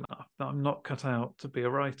wasn't good enough, that I'm not cut out to be a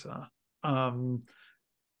writer. Even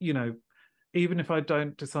if I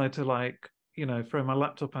don't decide to throw my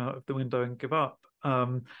laptop out of the window and give up,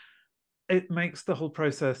 it makes the whole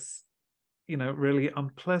process, really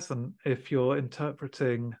unpleasant if you're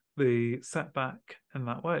interpreting the setback in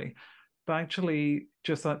that way. But actually,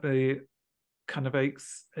 just like the kind of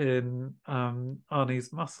aches in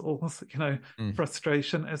Arnie's muscles,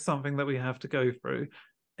 frustration is something that we have to go through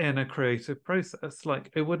in a creative process.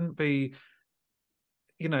 Like, it wouldn't be,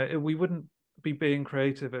 we wouldn't be being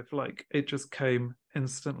creative if it just came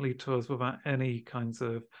instantly to us without any kinds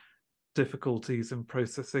of difficulties in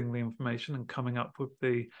processing the information and coming up with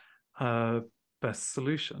the best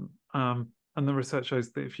solution. And the research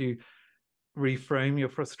shows that if you reframe your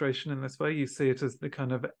frustration in this way, you see it as the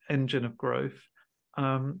kind of engine of growth,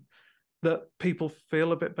 that people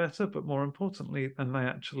feel a bit better, but more importantly, then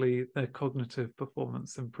their cognitive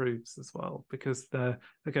performance improves as well, because they're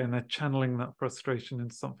channeling that frustration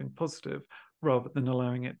into something positive rather than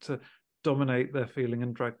allowing it to dominate their feeling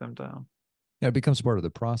and drag them down. Yeah, it becomes part of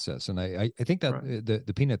the process. And I think that Right.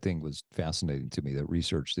 the peanut thing was fascinating to me, the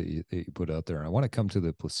research that you put out there. And I want to come to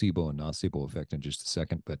the placebo and nocebo effect in just a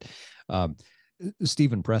second. But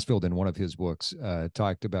Stephen Pressfield, in one of his books,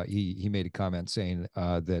 talked about, he made a comment saying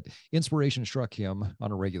that inspiration struck him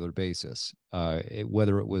on a regular basis,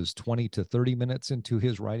 whether it was 20 to 30 minutes into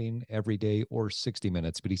his writing every day or 60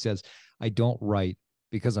 minutes. But he says, I don't write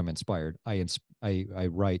because I'm inspired. I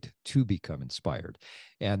write to become inspired,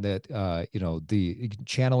 and that the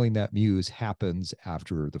channeling that muse happens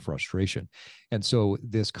after the frustration. And so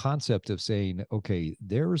this concept of saying, okay,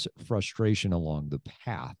 there's frustration along the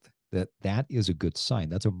path, that is a good sign.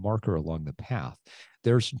 That's a marker along the path.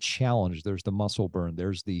 There's challenge, there's the muscle burn,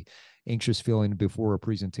 there's the anxious feeling before a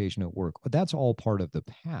presentation at work. That's all part of the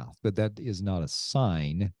path, but that is not a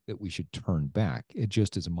sign that we should turn back. It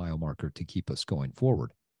just is a mile marker to keep us going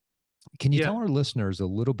forward. Can you tell our listeners a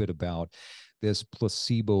little bit about this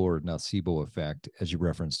placebo or nocebo effect as you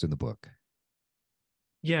referenced in the book?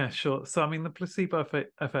 Yeah, sure. So, I mean, the placebo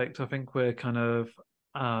effect, I think we're kind of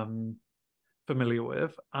familiar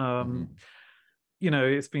with.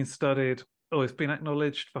 It's been studied, or it's been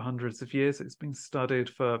acknowledged for hundreds of years. It's been studied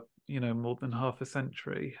for, more than half a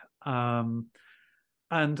century. And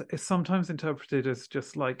it's sometimes interpreted as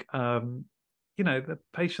just like, the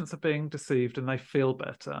patients are being deceived and they feel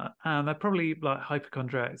better. And they're probably like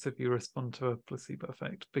hypochondriacs if you respond to a placebo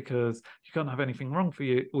effect, because you can't have anything wrong with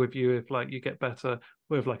you if you get better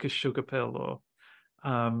with a sugar pill or,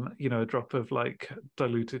 a drop of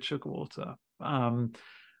diluted sugar water.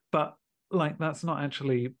 But that's not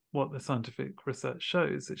actually what the scientific research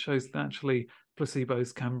shows. It shows that actually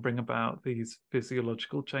placebos can bring about these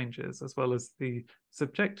physiological changes as well as the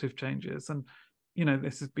subjective changes. And,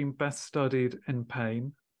 this has been best studied in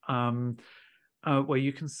pain, where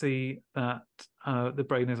you can see that the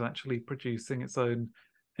brain is actually producing its own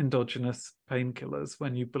endogenous painkillers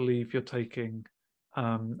when you believe you're taking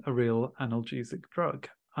a real analgesic drug.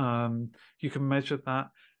 You can measure that,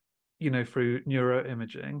 through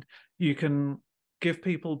neuroimaging. You can give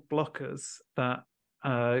people blockers that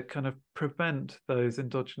kind of prevent those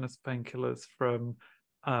endogenous painkillers from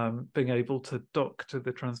being able to dock to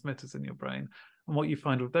the transmitters in your brain. And what you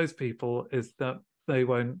find with those people is that they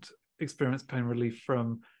won't experience pain relief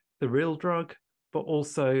from the real drug, but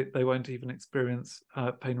also they won't even experience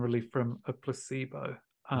pain relief from a placebo.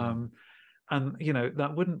 And, you know,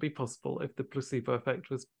 that wouldn't be possible if the placebo effect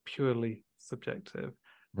was purely subjective.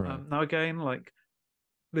 Right. Now, again, like,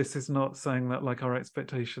 this is not saying that like our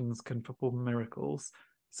expectations can perform miracles.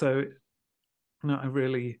 So, no, I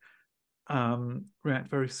really react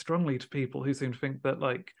very strongly to people who seem to think that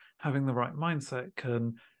like having the right mindset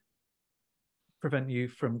can prevent you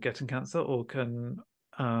from getting cancer or can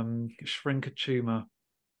shrink a tumor,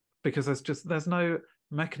 because there's no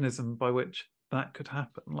mechanism by which that could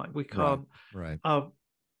happen. Like, we can't. Right. Our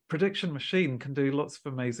prediction machine can do lots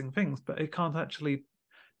of amazing things, but it can't actually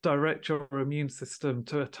direct your immune system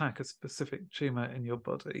to attack a specific tumor in your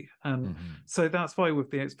body. And so that's why with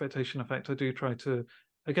the expectation effect, I do try to,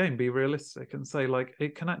 again, be realistic and say, like,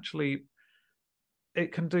 it can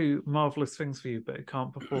do marvelous things for you, but it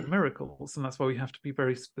can't perform miracles. And that's why we have to be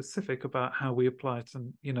very specific about how we apply it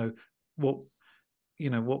and,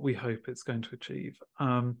 what we hope it's going to achieve.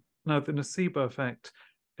 Now, the nocebo effect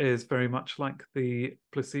is very much like the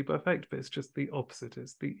placebo effect, but it's just the opposite.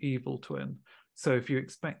 It's the evil twin. So if you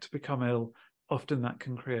expect to become ill, often that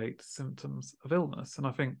can create symptoms of illness. And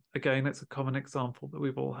I think, again, it's a common example that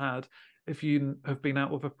we've all had. If you have been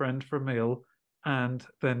out with a friend for a meal and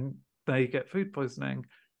then they get food poisoning,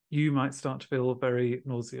 you might start to feel very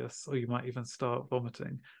nauseous, or you might even start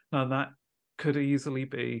vomiting. Now, that could easily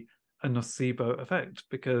be a nocebo effect,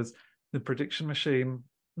 because the prediction machine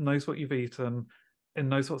knows what you've eaten, it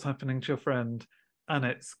knows what's happening to your friend, and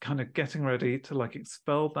it's kind of getting ready to like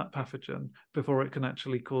expel that pathogen before it can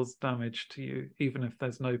actually cause damage to you, even if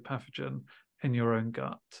there's no pathogen in your own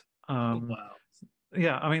gut. Wow.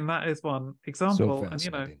 Yeah, I mean, that is one example. So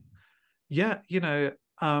fascinating.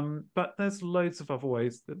 But there's loads of other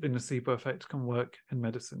ways that the nocebo effect can work in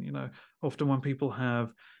medicine. Often when people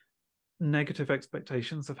have negative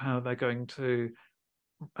expectations of how they're going to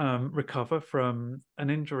recover from an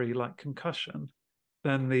injury like concussion,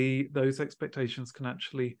 then those expectations can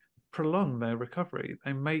actually prolong their recovery.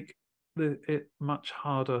 They make it much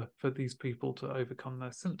harder for these people to overcome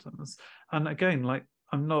their symptoms. And again, like,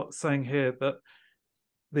 I'm not saying here that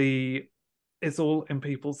it's all in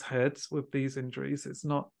people's heads with these injuries. It's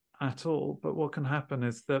not at all. But what can happen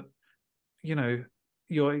is that,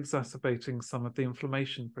 you're exacerbating some of the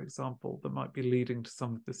inflammation, for example, that might be leading to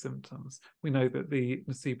some of the symptoms. We know that the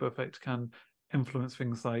nocebo effect can influence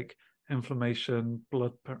things like inflammation,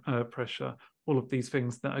 blood pressure, all of these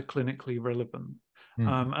things that are clinically relevant.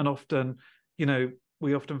 And often,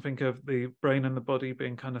 we often think of the brain and the body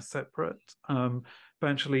being kind of separate. But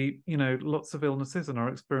actually, lots of illnesses and our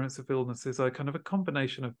experience of illnesses are kind of a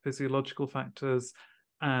combination of physiological factors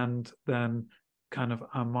and then kind of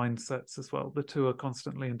our mindsets as well. The two are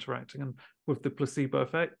constantly interacting. And with the placebo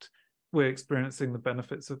effect, we're experiencing the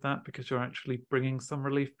benefits of that because you're actually bringing some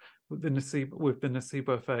relief. With the nocebo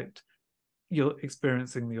effect, you're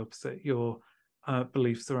experiencing the opposite. Your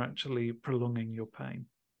beliefs are actually prolonging your pain.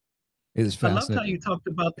 It is fascinating. I loved how you talked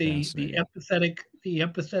about the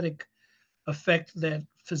empathetic effect that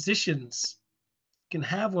physicians can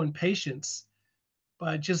have on patients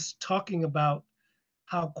by just talking about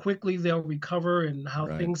how quickly they'll recover and how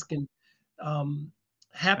things can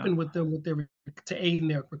happen with them to aid in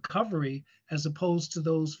their recovery, as opposed to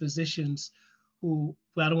those physicians who,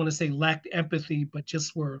 I don't want to say lacked empathy, but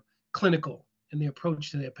just were clinical in their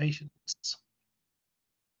approach to their patients.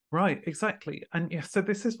 Right, exactly. And yeah, so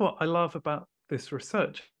this is what I love about this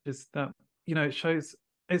research, is that, it shows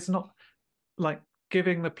it's not like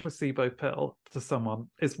giving the placebo pill to someone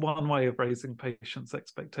is one way of raising patients'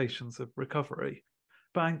 expectations of recovery.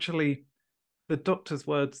 But actually, the doctor's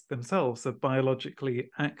words themselves are biologically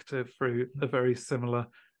active through a very similar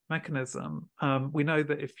mechanism. We know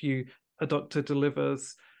that if a doctor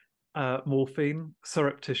delivers morphine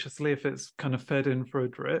surreptitiously, if it's kind of fed in for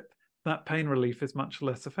a drip, that pain relief is much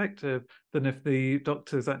less effective than if the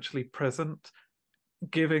doctor is actually present,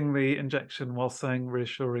 giving the injection while saying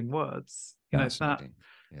reassuring words.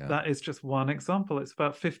 That is just one example. It's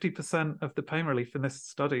about 50% of the pain relief in this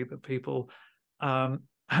study that people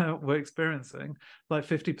were experiencing. Like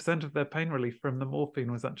 50% of their pain relief from the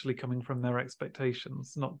morphine was actually coming from their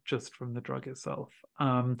expectations, not just from the drug itself.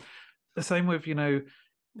 The same with,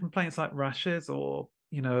 complaints like rashes or,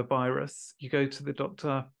 a virus. You go to the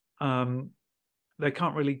doctor, they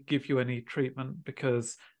can't really give you any treatment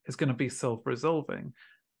because it's going to be self-resolving.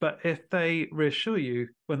 But if they reassure you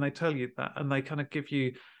when they tell you that, and they kind of give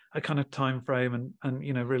you a kind of time frame,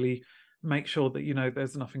 and really make sure that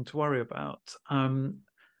there's nothing to worry about,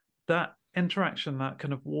 that interaction, that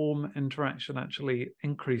kind of warm interaction, actually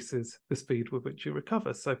increases the speed with which you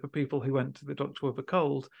recover. So for people who went to the doctor with a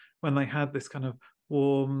cold, when they had this kind of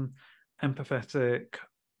warm, empathetic,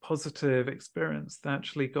 positive experience, they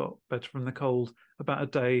actually got better from the cold about a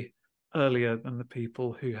day earlier than the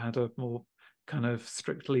people who had a more kind of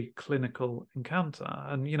strictly clinical encounter.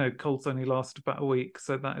 And colds only last about a week,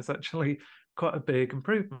 so that is actually quite a big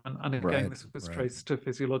improvement. And again, this was traced to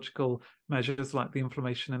physiological measures like the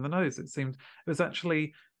inflammation in the nose. It seemed it was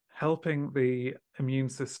actually helping the immune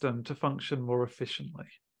system to function more efficiently.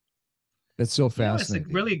 That's so fascinating.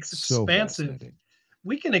 It's really expansive.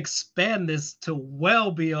 We can expand this to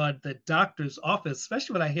well beyond the doctor's office,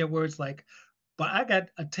 especially when I hear words like, but I got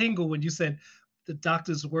a tingle when you said the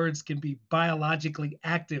doctor's words can be biologically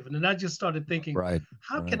active. And then I just started thinking,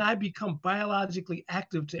 how can I become biologically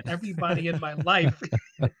active to everybody in my life?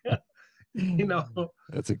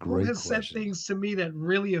 That's a great who has question. said things to me that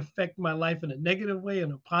really affect my life in a negative way,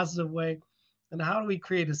 in a positive way? And how do we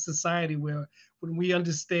create a society where when we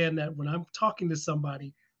understand that when I'm talking to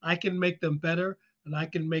somebody, I can make them better and I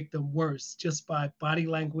can make them worse just by body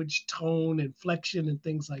language, tone, inflection, and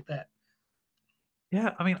things like that?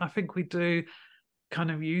 Yeah, I mean, I think we do kind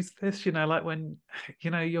of use this, like when,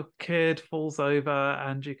 your kid falls over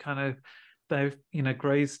and you kind of, they've,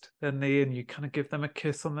 grazed their knee and you kind of give them a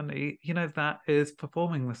kiss on the knee, that is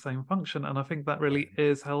performing the same function. And I think that really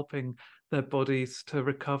is helping their bodies to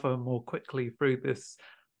recover more quickly through this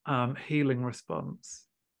healing response.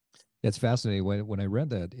 It's fascinating. When I read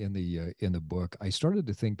that in the book, I started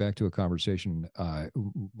to think back to a conversation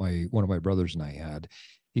one of my brothers and I had.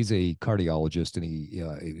 He's a cardiologist and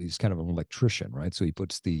he's kind of an electrician, right? So he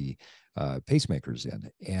puts the pacemakers in,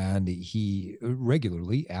 and he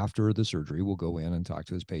regularly after the surgery will go in and talk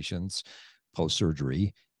to his patients post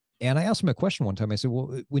surgery. And I asked him a question one time. I said,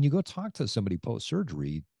 "Well, when you go talk to somebody post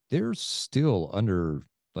surgery, they're still under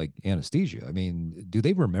like anesthesia. I mean, do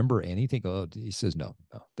they remember anything?" Oh, he says, no,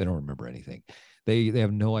 they don't remember anything. They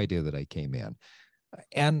have no idea that I came in.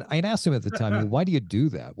 And I asked him at the time, well, why do you do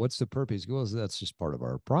that? What's the purpose? He goes, that's just part of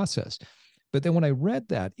our process. But then when I read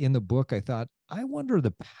that in the book, I thought, I wonder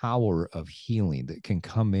the power of healing that can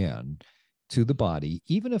come in to the body,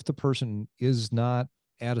 even if the person is not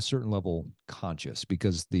at a certain level conscious,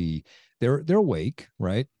 because they're awake,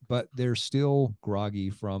 right? But they're still groggy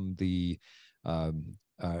from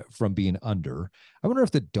from being under. I wonder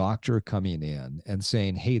if the doctor coming in and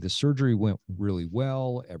saying, hey, the surgery went really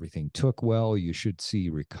well, everything took well, you should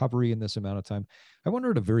see recovery in this amount of time. I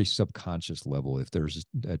wonder at a very subconscious level if there's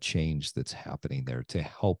a change that's happening there to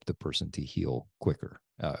help the person to heal quicker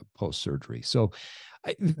post-surgery. So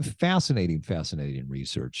fascinating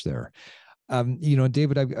research there.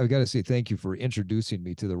 David, I've got to say thank you for introducing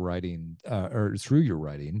me to the writing or through your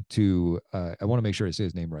writing to, I want to make sure I say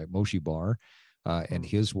his name right, Moshe Bar. And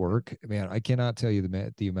his work, man, I cannot tell you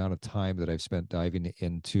the amount of time that I've spent diving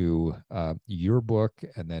into your book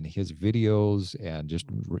and then his videos and just,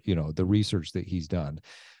 the research that he's done.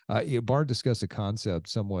 Barr discussed a concept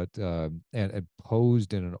somewhat and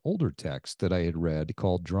posed in an older text that I had read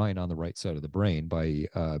called Drawing on the Right Side of the Brain by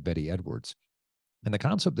Betty Edwards. And the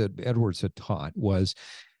concept that Edwards had taught was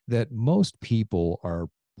that most people are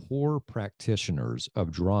poor practitioners of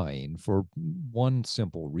drawing for one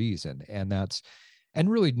simple reason, and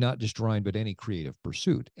really not just drawing, but any creative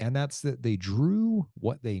pursuit. And that's that they drew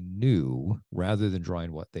what they knew rather than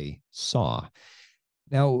drawing what they saw.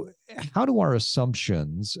 Now, how do our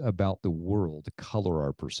assumptions about the world color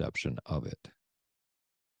our perception of it?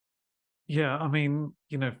 Yeah, I mean,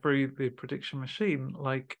 through the prediction machine,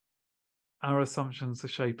 like our assumptions are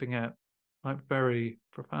shaping it like very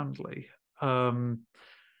profoundly.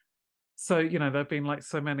 So, there have been like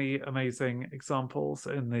so many amazing examples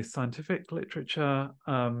in the scientific literature.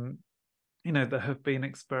 There have been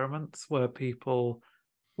experiments where people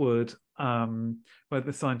would, where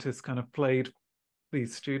the scientists kind of played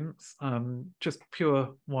these students just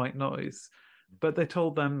pure white noise, but they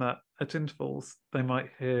told them that at intervals they might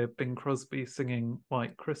hear Bing Crosby singing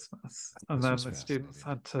White Christmas, and then the students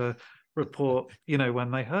had to report,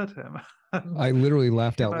 when they heard him. I literally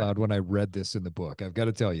laughed out loud when I read this in the book. I've got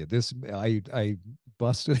to tell you, this I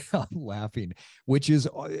busted out laughing, which is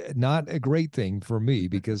not a great thing for me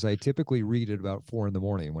because I typically read at about 4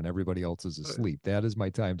 a.m. when everybody else is asleep. That is my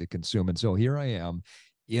time to consume. And so here I am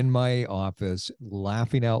in my office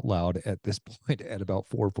laughing out loud at this point at about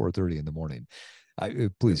 4:30 in the morning.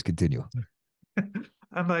 Please continue.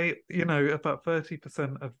 And they, about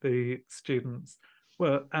 30% of the students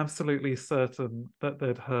were absolutely certain that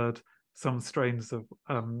they'd heard some strains of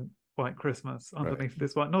White Christmas underneath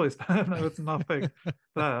this white noise. There was nothing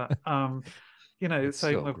there. It's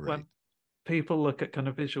Same so with great. when people look at kind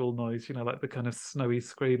of visual noise, like the kind of snowy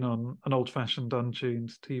screen on an old-fashioned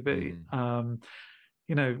untuned TV.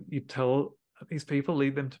 You tell these people,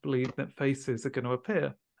 lead them to believe that faces are going to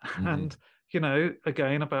appear. And,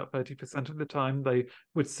 again, about 30% of the time, they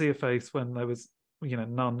would see a face when there was,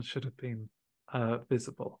 none should have been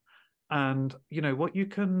visible. And, what you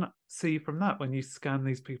can see from that when you scan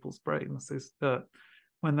these people's brains is that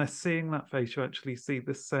when they're seeing that face, you actually see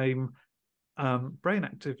the same brain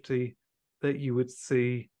activity that you would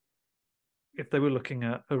see if they were looking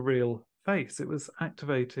at a real face. It was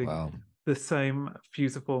activating the same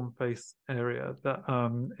fusiform face area that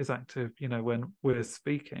is active, when we're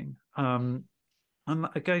speaking. And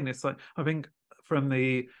again, it's like, I think from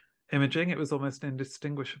the imaging, it was almost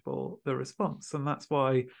indistinguishable, the response. And that's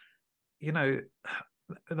why,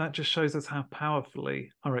 that just shows us how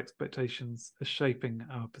powerfully our expectations are shaping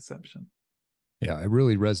our perception. Yeah, I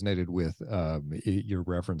really resonated with your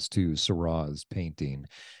reference to Seurat's painting.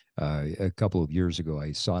 A couple of years ago,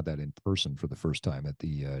 I saw that in person for the first time at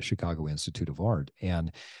the Chicago Institute of Art,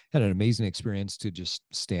 and had an amazing experience to just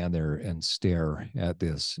stand there and stare at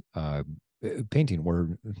this painting where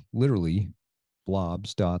literally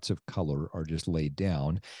blobs, dots of color are just laid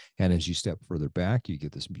down. And as you step further back, you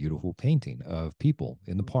get this beautiful painting of people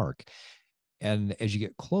in the park. And as you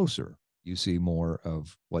get closer, you see more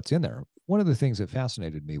of what's in there. One of the things that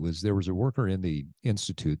fascinated me was there was a worker in the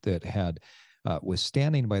institute that had was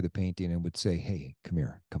standing by the painting and would say, "Hey, come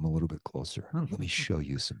here, come a little bit closer. Let me show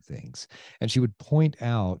you some things." And she would point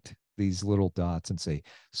out these little dots and say,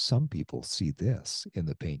 "Some people see this in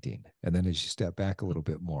the painting." And then as you step back a little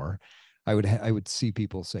bit more, I would see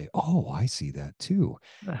people say, "Oh, I see that too."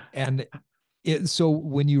 And so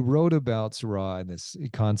when you wrote about Seurat and this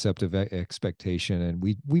concept of expectation, and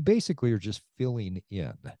we basically are just filling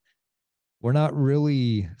in. We're not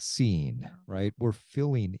really seeing, right? We're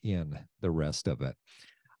filling in the rest of it.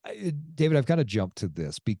 David, I've got to jump to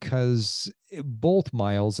this because both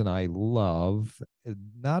Miles and I love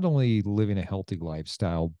not only living a healthy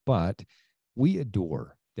lifestyle, but we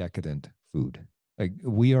adore decadent food. Like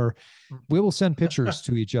we will send pictures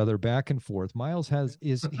to each other back and forth. Miles has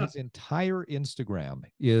his entire Instagram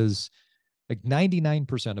is like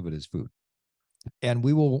 99% of it is food. And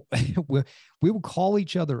we will we will call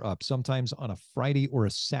each other up sometimes on a Friday or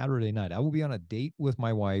a Saturday night. I will be on a date with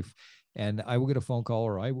my wife and I will get a phone call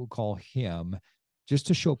or I will call him just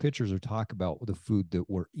to show pictures or talk about the food that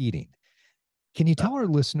we're eating. Can you tell our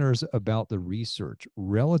listeners about the research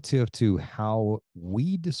relative to how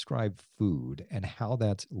we describe food and how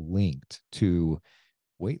that's linked to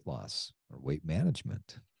weight loss or weight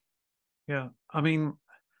management? Yeah. I mean,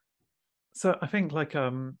 so I think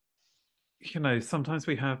sometimes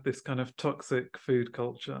we have this kind of toxic food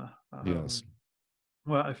culture. Yes.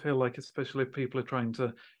 Where I feel like, especially if people are trying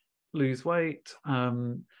to lose weight,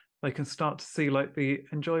 they can start to see like the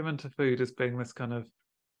enjoyment of food as being this kind of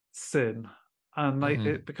sin. And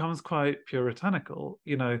it becomes quite puritanical,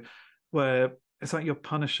 where it's like you're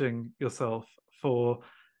punishing yourself for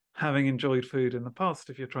having enjoyed food in the past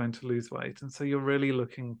if you're trying to lose weight. And so you're really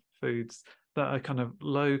looking for foods that are kind of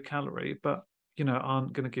low calorie, but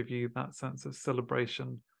aren't going to give you that sense of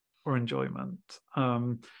celebration or enjoyment.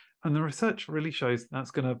 And the research really shows that's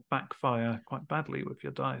going to backfire quite badly with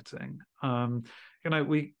your dieting. I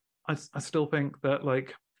still think that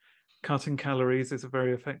like cutting calories is a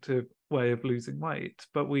very effective way of losing weight,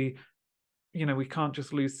 but we can't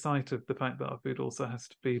just lose sight of the fact that our food also has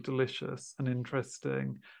to be delicious and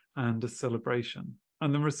interesting and a celebration.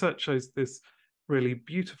 And the research shows this really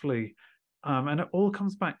beautifully. And it all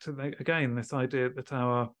comes back to, again, this idea that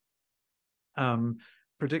our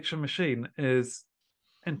prediction machine is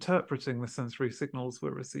interpreting the sensory signals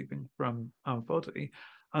we're receiving from our body.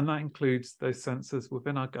 And that includes those sensors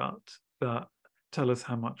within our gut that tell us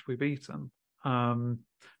how much we've eaten. Now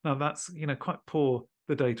that's, quite poor,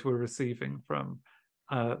 the data we're receiving from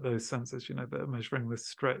those sensors, that are measuring the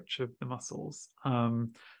stretch of the muscles.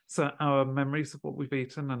 So our memories of what we've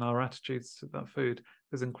eaten and our attitudes to that food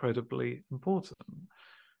is incredibly important.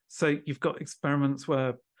 So you've got experiments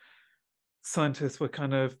where scientists were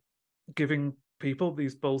kind of giving people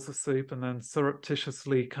these bowls of soup and then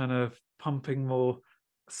surreptitiously kind of pumping more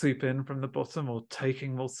soup in from the bottom or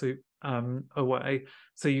taking more soup away.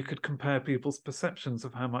 So you could compare people's perceptions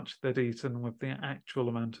of how much they'd eaten with the actual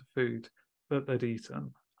amount of food that they'd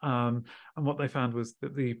eaten. And what they found was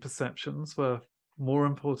that the perceptions were more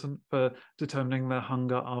important for determining their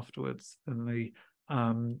hunger afterwards than the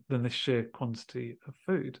than the sheer quantity of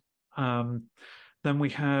food. Then we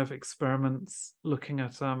have experiments looking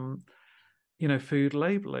at food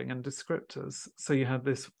labeling and descriptors. So you had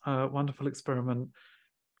this wonderful experiment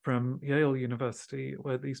from Yale University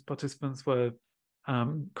where these participants were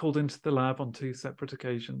called into the lab on 2 separate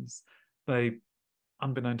occasions. They,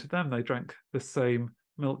 unbeknown to them, they drank the same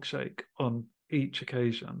milkshake on each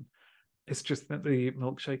occasion. It's just that the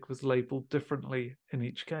milkshake was labeled differently in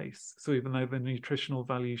each case. So even though the nutritional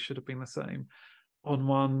value should have been the same, on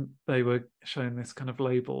one, they were shown this kind of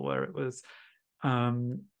label where it was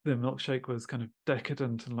the milkshake was kind of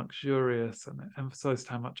decadent and luxurious, and it emphasized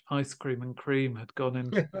how much ice cream and cream had gone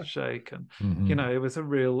into the shake. And, it was a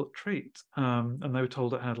real treat. And they were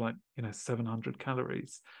told it had 700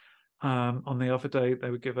 calories. On the other day, they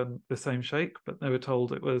were given the same shake, but they were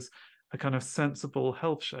told it was a kind of sensible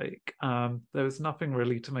health shake. There was nothing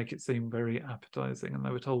really to make it seem very appetizing, and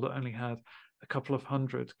they were told it only had a couple of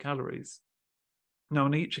 100 calories. Now,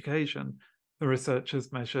 on each occasion, the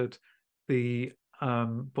researchers measured the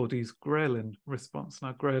body's ghrelin response.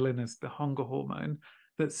 Now, ghrelin is the hunger hormone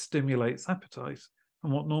that stimulates appetite.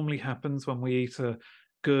 And what normally happens when we eat a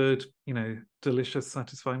good, delicious,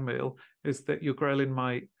 satisfying meal is that your ghrelin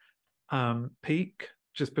might peak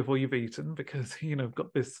just before you've eaten because, you've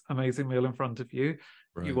got this amazing meal in front of you.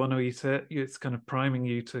 Right. You want to eat it. It's kind of priming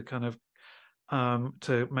you to kind of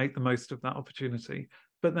to make the most of that opportunity.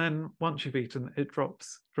 But then once you've eaten, it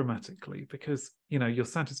drops dramatically because, you're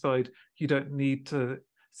satisfied. You don't need to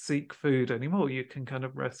seek food anymore. You can kind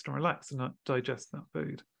of rest and relax and not digest that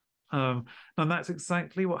food. And that's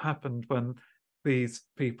exactly what happened when these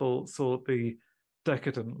people saw the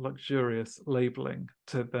decadent, luxurious labeling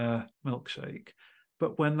to their milkshake.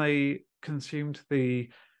 But when they consumed the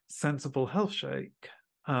sensible health shake,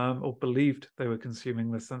 or believed they were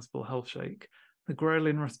consuming the sensible health shake, the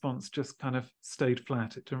ghrelin response just kind of stayed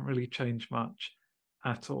flat. It didn't really change much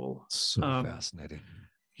at all. So fascinating.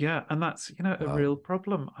 Yeah, and that's, a real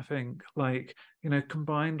problem, I think.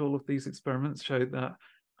 Combined, all of these experiments showed that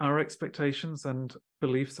our expectations and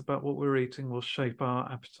beliefs about what we're eating will shape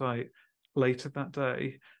our appetite later that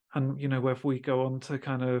day. And, whether we go on to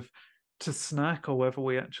kind of to snack or whether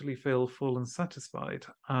we actually feel full and satisfied.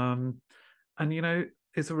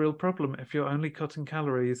 It's a real problem if you're only cutting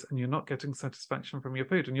calories and you're not getting satisfaction from your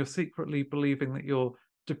food and you're secretly believing that you're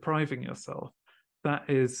depriving yourself.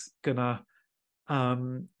 That's gonna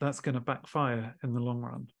backfire in the long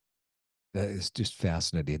run. That is just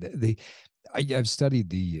fascinating. I've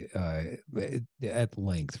studied at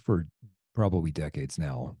length for probably decades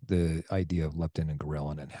now, the idea of leptin and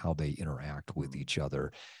ghrelin and how they interact with each other.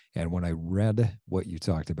 And when I read what you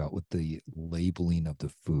talked about with the labeling of the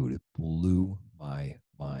food, it blew my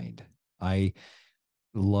mind. I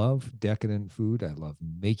love decadent food. I love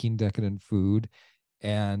making decadent food.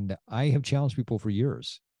 And I have challenged people for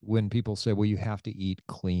years when people say, well, you have to eat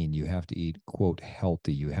clean, you have to eat, quote,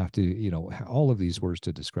 healthy, you have to, all of these words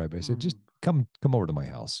to describe it. I said, just come over to my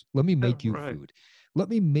house. Let me make you food. Let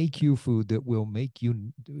me make you food that will make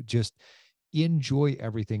you just enjoy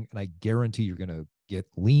everything. And I guarantee you're going to get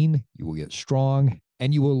lean, you will get strong,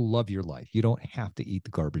 and you will love your life. You don't have to eat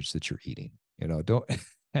the garbage that you're eating, don't.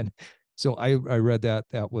 And so I read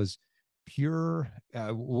that was pure,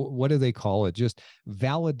 what do they call it? Just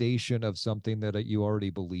validation of something that you already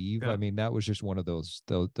believe. Yeah. I mean, that was just one of those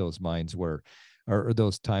minds where, or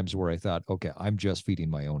those times where I thought, okay, I'm just feeding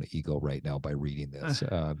my own ego right now by reading this,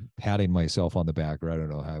 patting myself on the back, or I don't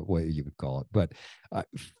know what you would call it, but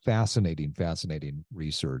fascinating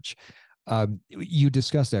research. You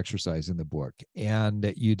discussed exercise in the book,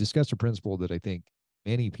 and you discussed a principle that I think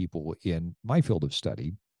many people in my field of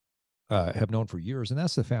study have known for years, and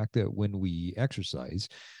that's the fact that when we exercise,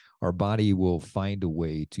 our body will find a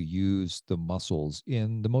way to use the muscles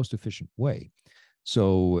in the most efficient way.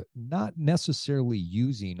 So not necessarily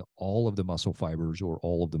using all of the muscle fibers or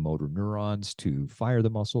all of the motor neurons to fire the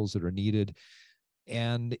muscles that are needed.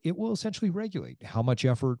 And it will essentially regulate how much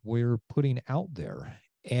effort we're putting out there.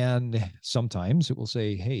 And sometimes it will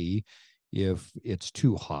say, hey, if it's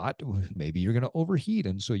too hot, maybe you're going to overheat.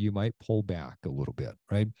 And so you might pull back a little bit,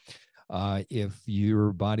 right? If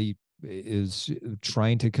your body is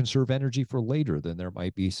trying to conserve energy for later, then there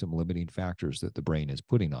might be some limiting factors that the brain is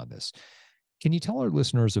putting on this. Can you tell our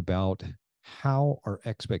listeners about how our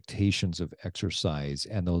expectations of exercise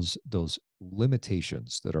and those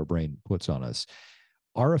limitations that our brain puts on us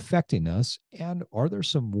are affecting us? And are there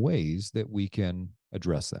some ways that we can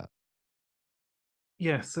address that?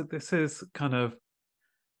 Yes, so this is kind of,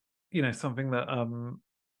 something that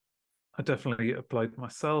I definitely applied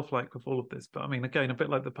myself, like with all of this. But I mean, again, a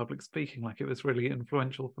bit like the public speaking, like it was really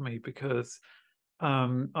influential for me because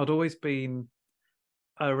I'd always been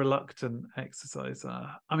a reluctant exerciser.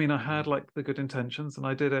 I mean, I had like the good intentions, and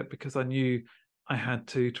I did it because I knew I had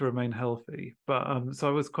to remain healthy. But so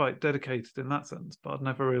I was quite dedicated in that sense. But I'd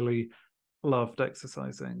never really loved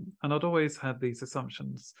exercising, and I'd always had these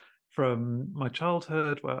assumptions from my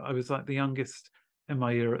childhood, where I was like the youngest in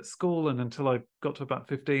my year at school, and until I got to about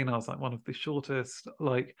 15, I was like one of the shortest.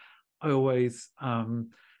 Like I always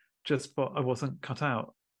just thought I wasn't cut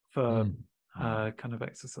out for kind of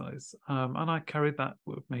exercise. And I carried that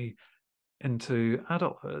with me into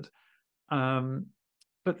adulthood.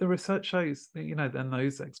 But the research shows that, you know, then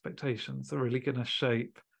those expectations are really going to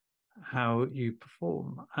shape how you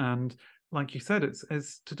perform. And like you said,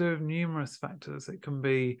 it's to do with numerous factors. It can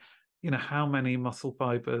be, you know, how many muscle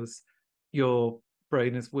fibers your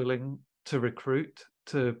brain is willing to recruit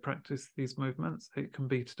to practice these movements. It can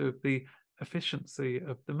be to do with the efficiency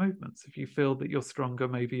of the movements. If you feel that you're stronger,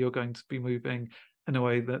 maybe you're going to be moving in a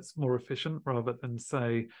way that's more efficient rather than,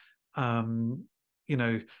 say, you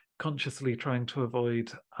know, consciously trying to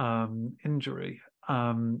avoid injury.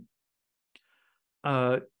 And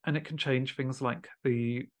it can change things like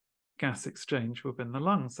the gas exchange within the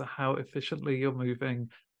lungs, so how efficiently you're moving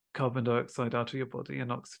carbon dioxide out of your body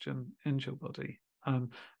and oxygen into your body. Now,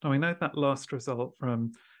 we know that last result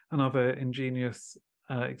from another ingenious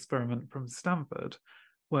experiment from Stanford,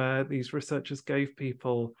 where these researchers gave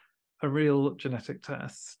people a real genetic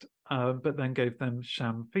test, but then gave them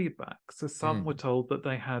sham feedback. So some were told that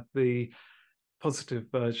they had the positive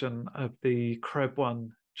version of the CREB1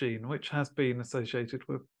 gene, which has been associated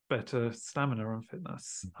with better stamina and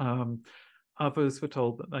fitness. Others were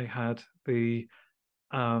told that they had the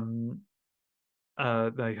kind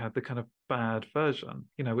of bad version,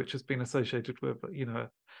 you know, which has been associated with, you know,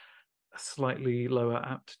 a slightly lower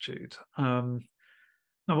aptitude.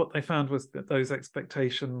 Now, what they found was that those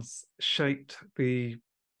expectations shaped the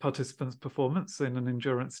participants' performance in an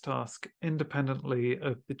endurance task independently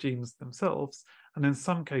of the genes themselves. And in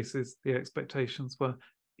some cases, the expectations were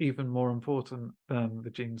even more important than the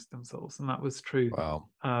genes themselves. And that was true,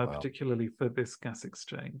 particularly for this gas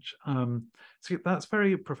exchange. So that's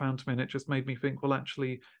very profound to me. And it just made me think, well,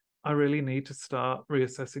 actually, I really need to start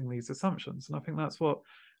reassessing these assumptions. And I think that's what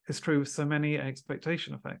is true with so many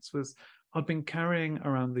expectation effects, was I'd been carrying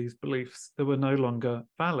around these beliefs that were no longer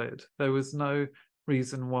valid. There was no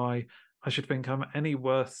reason why I should think I'm any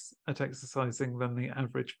worse at exercising than the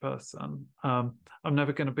average person. I'm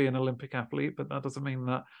never going to be an Olympic athlete, but that doesn't mean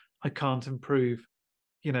that I can't improve,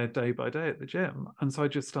 you know, day by day at the gym. And so I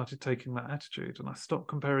just started taking that attitude, and I stopped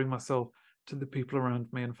comparing myself to the people around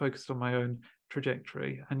me and focused on my own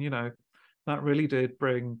trajectory. And, you know, that really did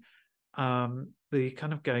bring the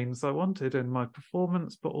kind of gains I wanted in my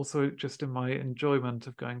performance, but also just in my enjoyment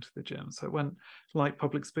of going to the gym. So it went, like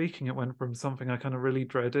public speaking, it went from something I kind of really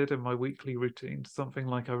dreaded in my weekly routine to something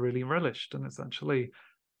like I really relished. And it's actually,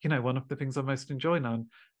 you know, one of the things I most enjoy now, and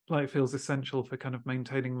like feels essential for kind of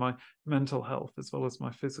maintaining my mental health as well as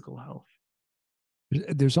my physical health.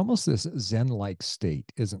 There's almost this Zen-like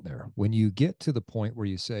state, isn't there? When you get to the point where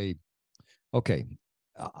you say, okay,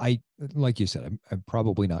 like you said, I'm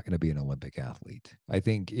probably not going to be an Olympic athlete. I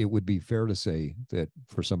think it would be fair to say that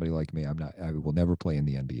for somebody like me, I will never play in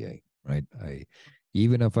the NBA, right?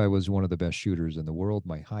 Even if I was one of the best shooters in the world,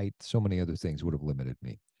 my height, so many other things would have limited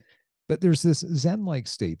me. But there's this Zen-like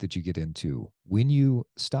state that you get into when you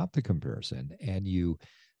stop the comparison and you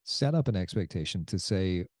set up an expectation to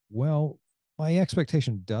say, well, my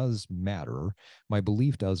expectation does matter. My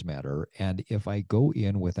belief does matter. And if I go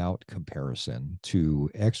in without comparison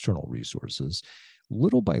to external resources,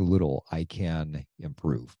 little by little, I can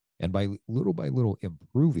improve. And by little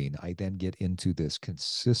improving, I then get into this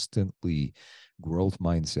consistently growth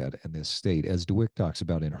mindset and this state, as DeWitt talks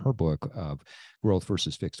about in her book of growth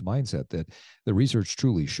versus fixed mindset, that the research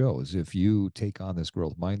truly shows if you take on this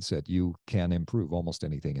growth mindset, you can improve almost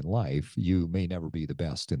anything in life. You may never be the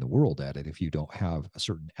best in the world at it if you don't have a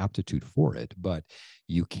certain aptitude for it, but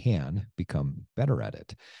you can become better at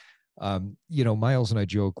it. You know, Miles and I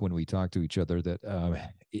joke when we talk to each other that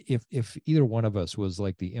if either one of us was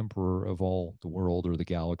like the emperor of all the world or the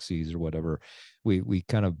galaxies or whatever, we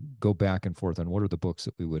kind of go back and forth on what are the books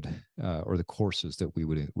that we would or the courses that we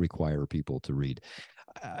would require people to read.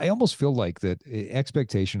 I almost feel like that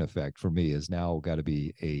Expectation Effect for me has now got to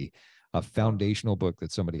be a foundational book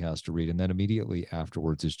that somebody has to read. And then immediately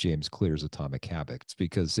afterwards is James Clear's Atomic Habits,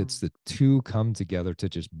 because it's the two come together to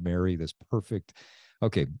just marry this perfect,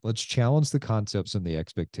 okay, let's challenge the concepts and the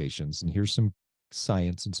expectations. And here's some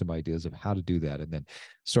science and some ideas of how to do that. And then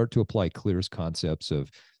start to apply Clear's concepts of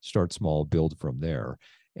start small, build from there.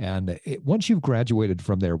 And once you've graduated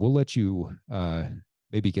from there, we'll let you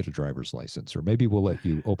maybe get a driver's license, or maybe we'll let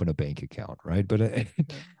you open a bank account, right? But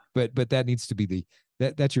but that needs to be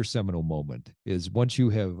that's your seminal moment, is once you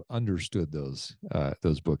have understood those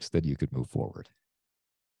books, then you could move forward.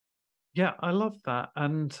 Yeah, I love that.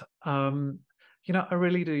 And I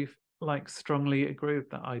really do like strongly agree with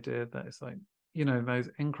that idea that it's like, those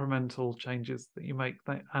incremental changes that you make,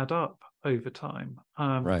 they add up over time.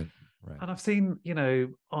 Right. And I've seen,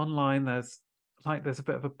 online there's a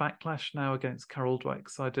bit of a backlash now against Carol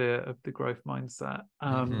Dweck's idea of the growth mindset.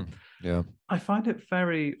 Yeah. I find it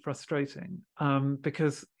very frustrating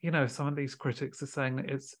because, some of these critics are saying that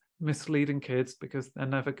it's misleading kids because they're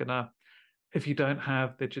never gonna, if you don't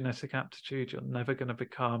have the genetic aptitude, you're never going to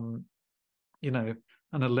become,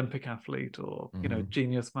 an Olympic athlete or,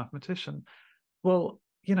 genius mathematician. Well,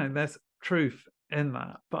 there's truth in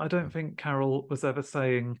that. But I don't think Carol was ever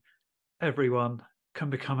saying everyone can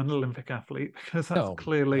become an Olympic athlete, because that's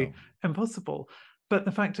clearly impossible. But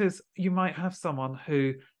the fact is, you might have someone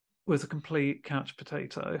who was a complete couch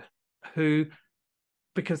potato who,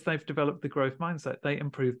 because they've developed the growth mindset, they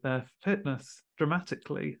improve their fitness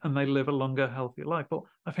dramatically and they live a longer, healthier life. But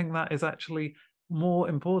I think that is actually more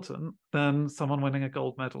important than someone winning a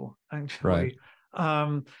gold medal, actually.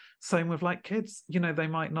 Right. Same with like kids, they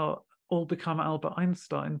might not all become Albert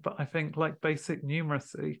Einstein, but I think like basic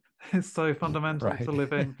numeracy is so fundamental to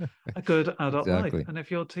living a good adult life. And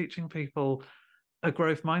if you're teaching people a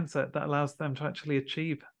growth mindset that allows them to actually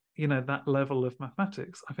achieve, that level of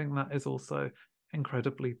mathematics, I think that is also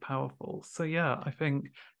incredibly powerful. So yeah, I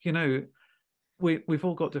think, we've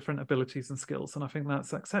all got different abilities and skills, and I think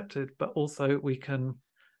that's accepted, but also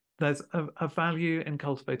there's a value in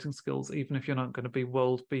cultivating skills, even if you're not going to be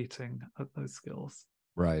world beating at those skills.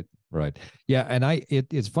 Right. Yeah. And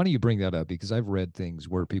it's funny you bring that up, because I've read things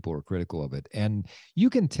where people are critical of it. And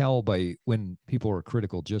you can tell by when people are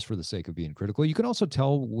critical just for the sake of being critical. You can also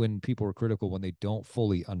tell when people are critical when they don't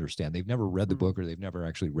fully understand. They've never read the book, or they've never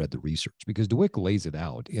actually read the research, because Dweck lays it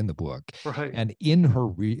out in the book. Right. And in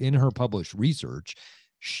her published research,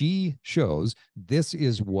 she shows this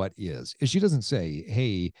is what is. She doesn't say,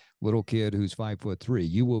 hey, little kid who's 5'3",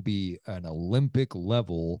 you will be an Olympic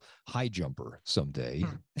level high jumper someday.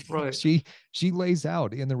 Right. She lays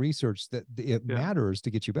out in the research that it matters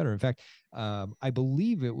to get you better. In fact, I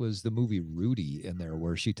believe it was the movie Rudy in there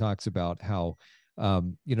where she talks about how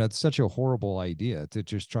it's such a horrible idea to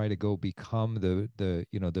just try to go become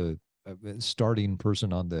the starting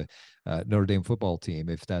person on the Notre Dame football team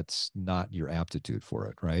if that's not your aptitude for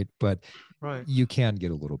it, right? But you can get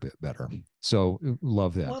a little bit better. So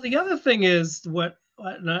love that. Well, the other thing is what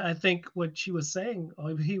I think what she was saying,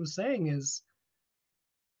 or he was saying, is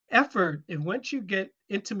effort. And once you get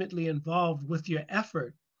intimately involved with your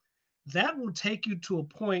effort, that will take you to a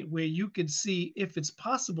point where you can see if it's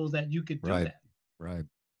possible that you could do that. Right.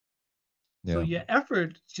 Yeah. So your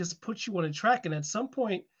effort just puts you on a track. And at some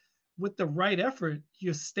point, with the right effort,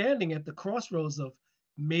 you're standing at the crossroads of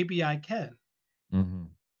maybe I can. Mm-hmm.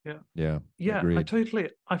 Yeah.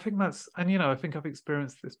 I think that's, and I think I've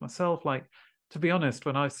experienced this myself. Like, to be honest,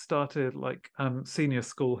 when I started like senior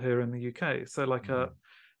school here in the UK, so like I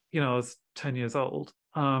was 10 years old,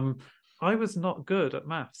 I was not good at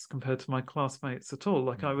maths compared to my classmates at all.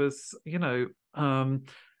 Like I was,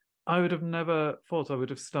 I would have never thought I would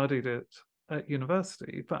have studied it at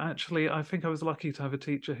university, but actually I think I was lucky to have a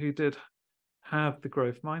teacher who did have the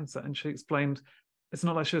growth mindset, and she explained it's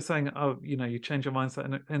not like she was saying, oh, you change your mindset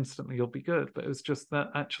and instantly you'll be good, but it was just that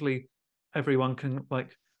actually everyone can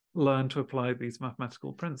like learn to apply these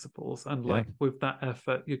mathematical principles, and like with that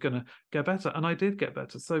effort you're going to get better. And I did get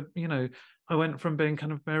better. So I went from being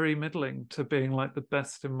kind of very middling to being like the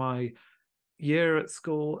best in my year at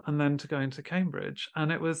school, and then to going to Cambridge.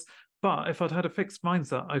 And it was, but if I'd had a fixed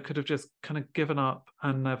mindset, I could have just kind of given up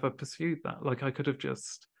and never pursued that. Like I could have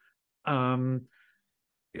just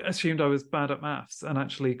assumed I was bad at maths and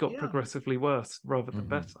actually got progressively worse rather than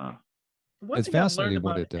better. One thing I've learned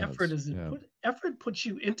about effort is effort puts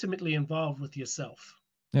you intimately involved with yourself.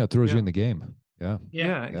 Yeah, it throws you in the game.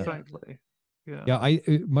 Yeah, exactly. Yeah, I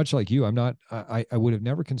much like you, I'm not. I would have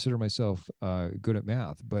never considered myself good at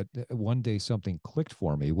math, but one day something clicked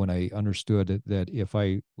for me when I understood that if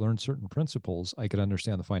I learned certain principles, I could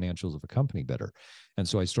understand the financials of a company better, and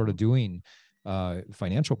so I started doing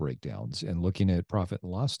financial breakdowns and looking at profit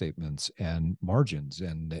and loss statements and margins,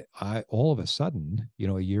 and I all of a sudden,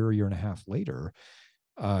 a year and a half later,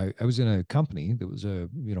 I was in a company that was a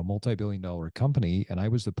multi-billion-dollar company, and I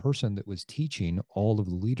was the person that was teaching all of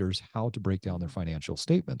the leaders how to break down their financial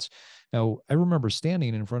statements. Now, I remember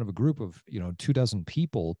standing in front of a group of 24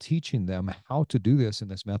 people, teaching them how to do this in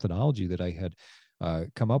this methodology that I had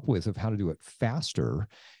come up with of how to do it faster.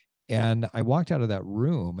 And I walked out of that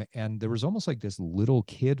room, and there was almost like this little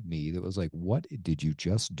kid me that was like, "What did you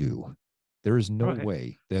just do?" There is no Right.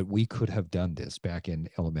 way that we could have done this back in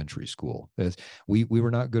elementary school. We were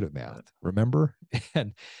not good at math, remember?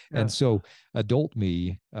 And Yeah. so adult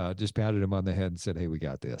me just patted him on the head and said, "Hey, we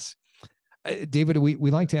got this." David, we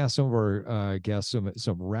like to ask some of our guests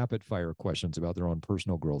some rapid fire questions about their own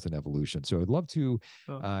personal growth and evolution. So I'd love to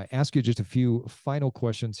ask you just a few final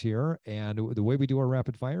questions here. And the way we do our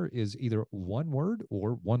rapid fire is either one word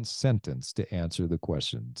or one sentence to answer the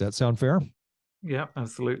question. Does that sound fair? Yeah,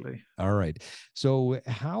 absolutely. All right. So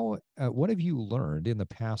what have you learned in the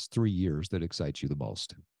past 3 years that excites you the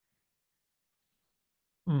most?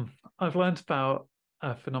 I've learned about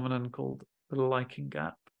a phenomenon called the liking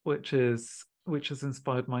gap, which has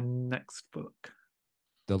inspired my next book.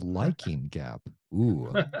 The liking gap.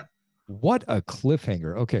 Ooh, what a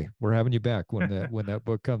cliffhanger. Okay, we're having you back when that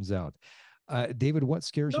book comes out. David, what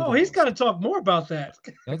scares you No, the he's got to most? talk more about that.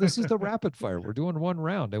 No, this is the rapid fire. We're doing one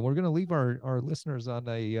round, and we're going to leave our listeners on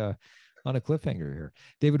a cliffhanger here.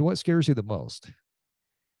 David, what scares you the most?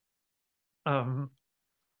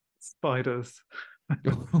 Spiders.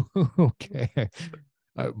 Okay.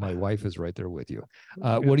 My wife is right there with you.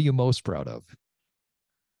 Yeah. What are you most proud of?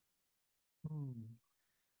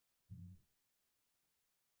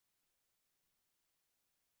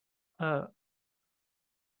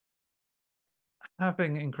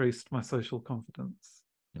 Having increased my social confidence.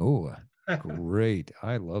 Oh, great.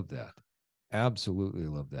 I love that. Absolutely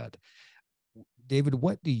love that. David,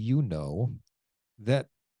 what do you know that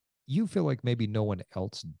you feel like maybe no one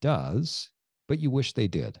else does, but you wish they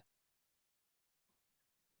did?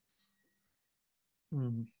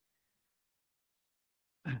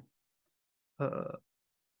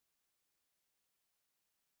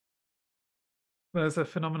 There's a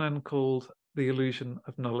phenomenon called the illusion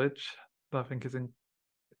of knowledge that I think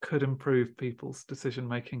could improve people's decision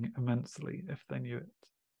making immensely if they knew it.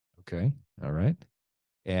 Okay. All right.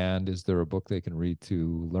 And is there a book they can read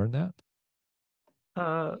to learn that?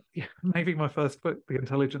 Yeah, maybe my first book, The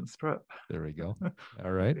Intelligence Trap. There we go.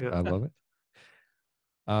 All right. Yeah. I love it.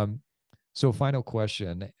 So final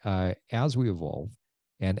question, as we evolve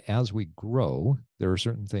and as we grow, there are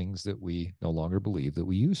certain things that we no longer believe that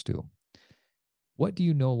we used to. What do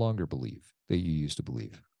you no longer believe that you used to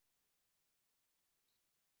believe?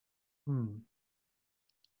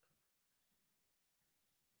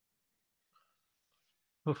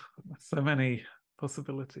 Oof, so many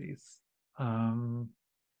possibilities. I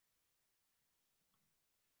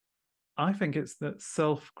think it's that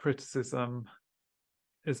self-criticism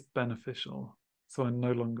is beneficial. So I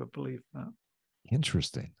no longer believe that.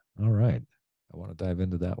 Interesting. All right. I want to dive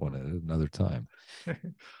into that one at another time. Yeah.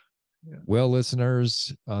 Well,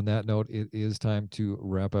 listeners, on that note, it is time to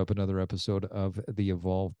wrap up another episode of the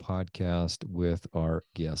Evolve podcast with our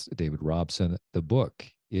guest, David Robson. The book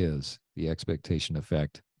is The Expectation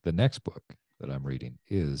Effect. The next book that I'm reading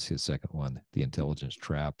is his second one, The Intelligence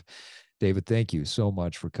Trap. David, thank you so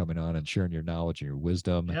much for coming on and sharing your knowledge and your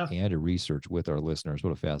wisdom and your research with our listeners.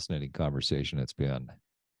 What a fascinating conversation it's been.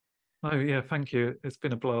 Oh, yeah, thank you. It's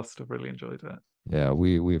been a blast. I've really enjoyed it. Yeah,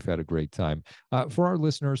 we've had a great time. For our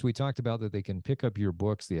listeners, we talked about that they can pick up your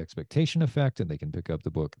books, The Expectation Effect, and they can pick up the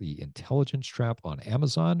book, The Intelligence Trap, on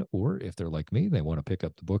Amazon. Or if they're like me, they want to pick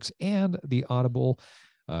up the books and the Audible.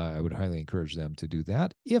 I would highly encourage them to do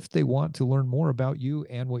that. If they want to learn more about you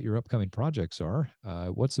and what your upcoming projects are,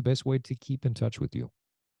 what's the best way to keep in touch with you?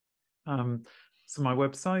 So my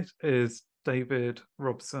website is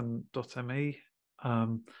davidrobson.me.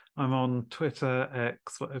 I'm on Twitter,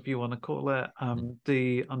 X, whatever you want to call it,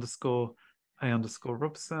 D_A_Robson. I'm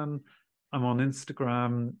on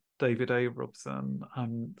Instagram, David A. Robson.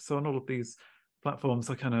 So on all of these platforms,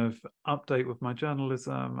 I kind of update with my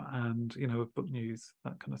journalism and, with book news,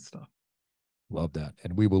 that kind of stuff. Love that.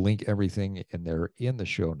 And we will link everything in there in the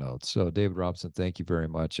show notes. So David Robson, thank you very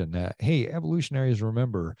much. And hey, evolutionaries,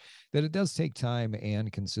 remember that it does take time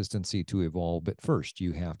and consistency to evolve, but first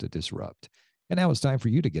you have to disrupt. And now it's time for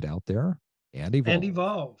you to get out there and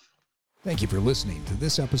evolve. Thank you for listening to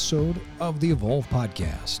this episode of the Evolve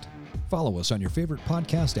Podcast. Follow us on your favorite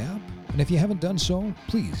podcast app. And if you haven't done so,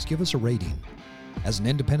 please give us a rating. As an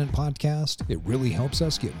independent podcast, it really helps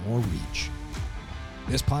us get more reach.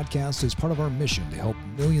 This podcast is part of our mission to help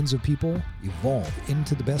millions of people evolve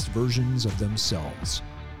into the best versions of themselves.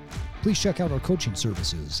 Please check out our coaching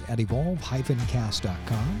services at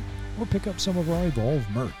evolve-cast.com or pick up some of our Evolve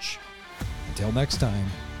merch. Until next time,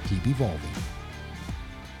 keep evolving.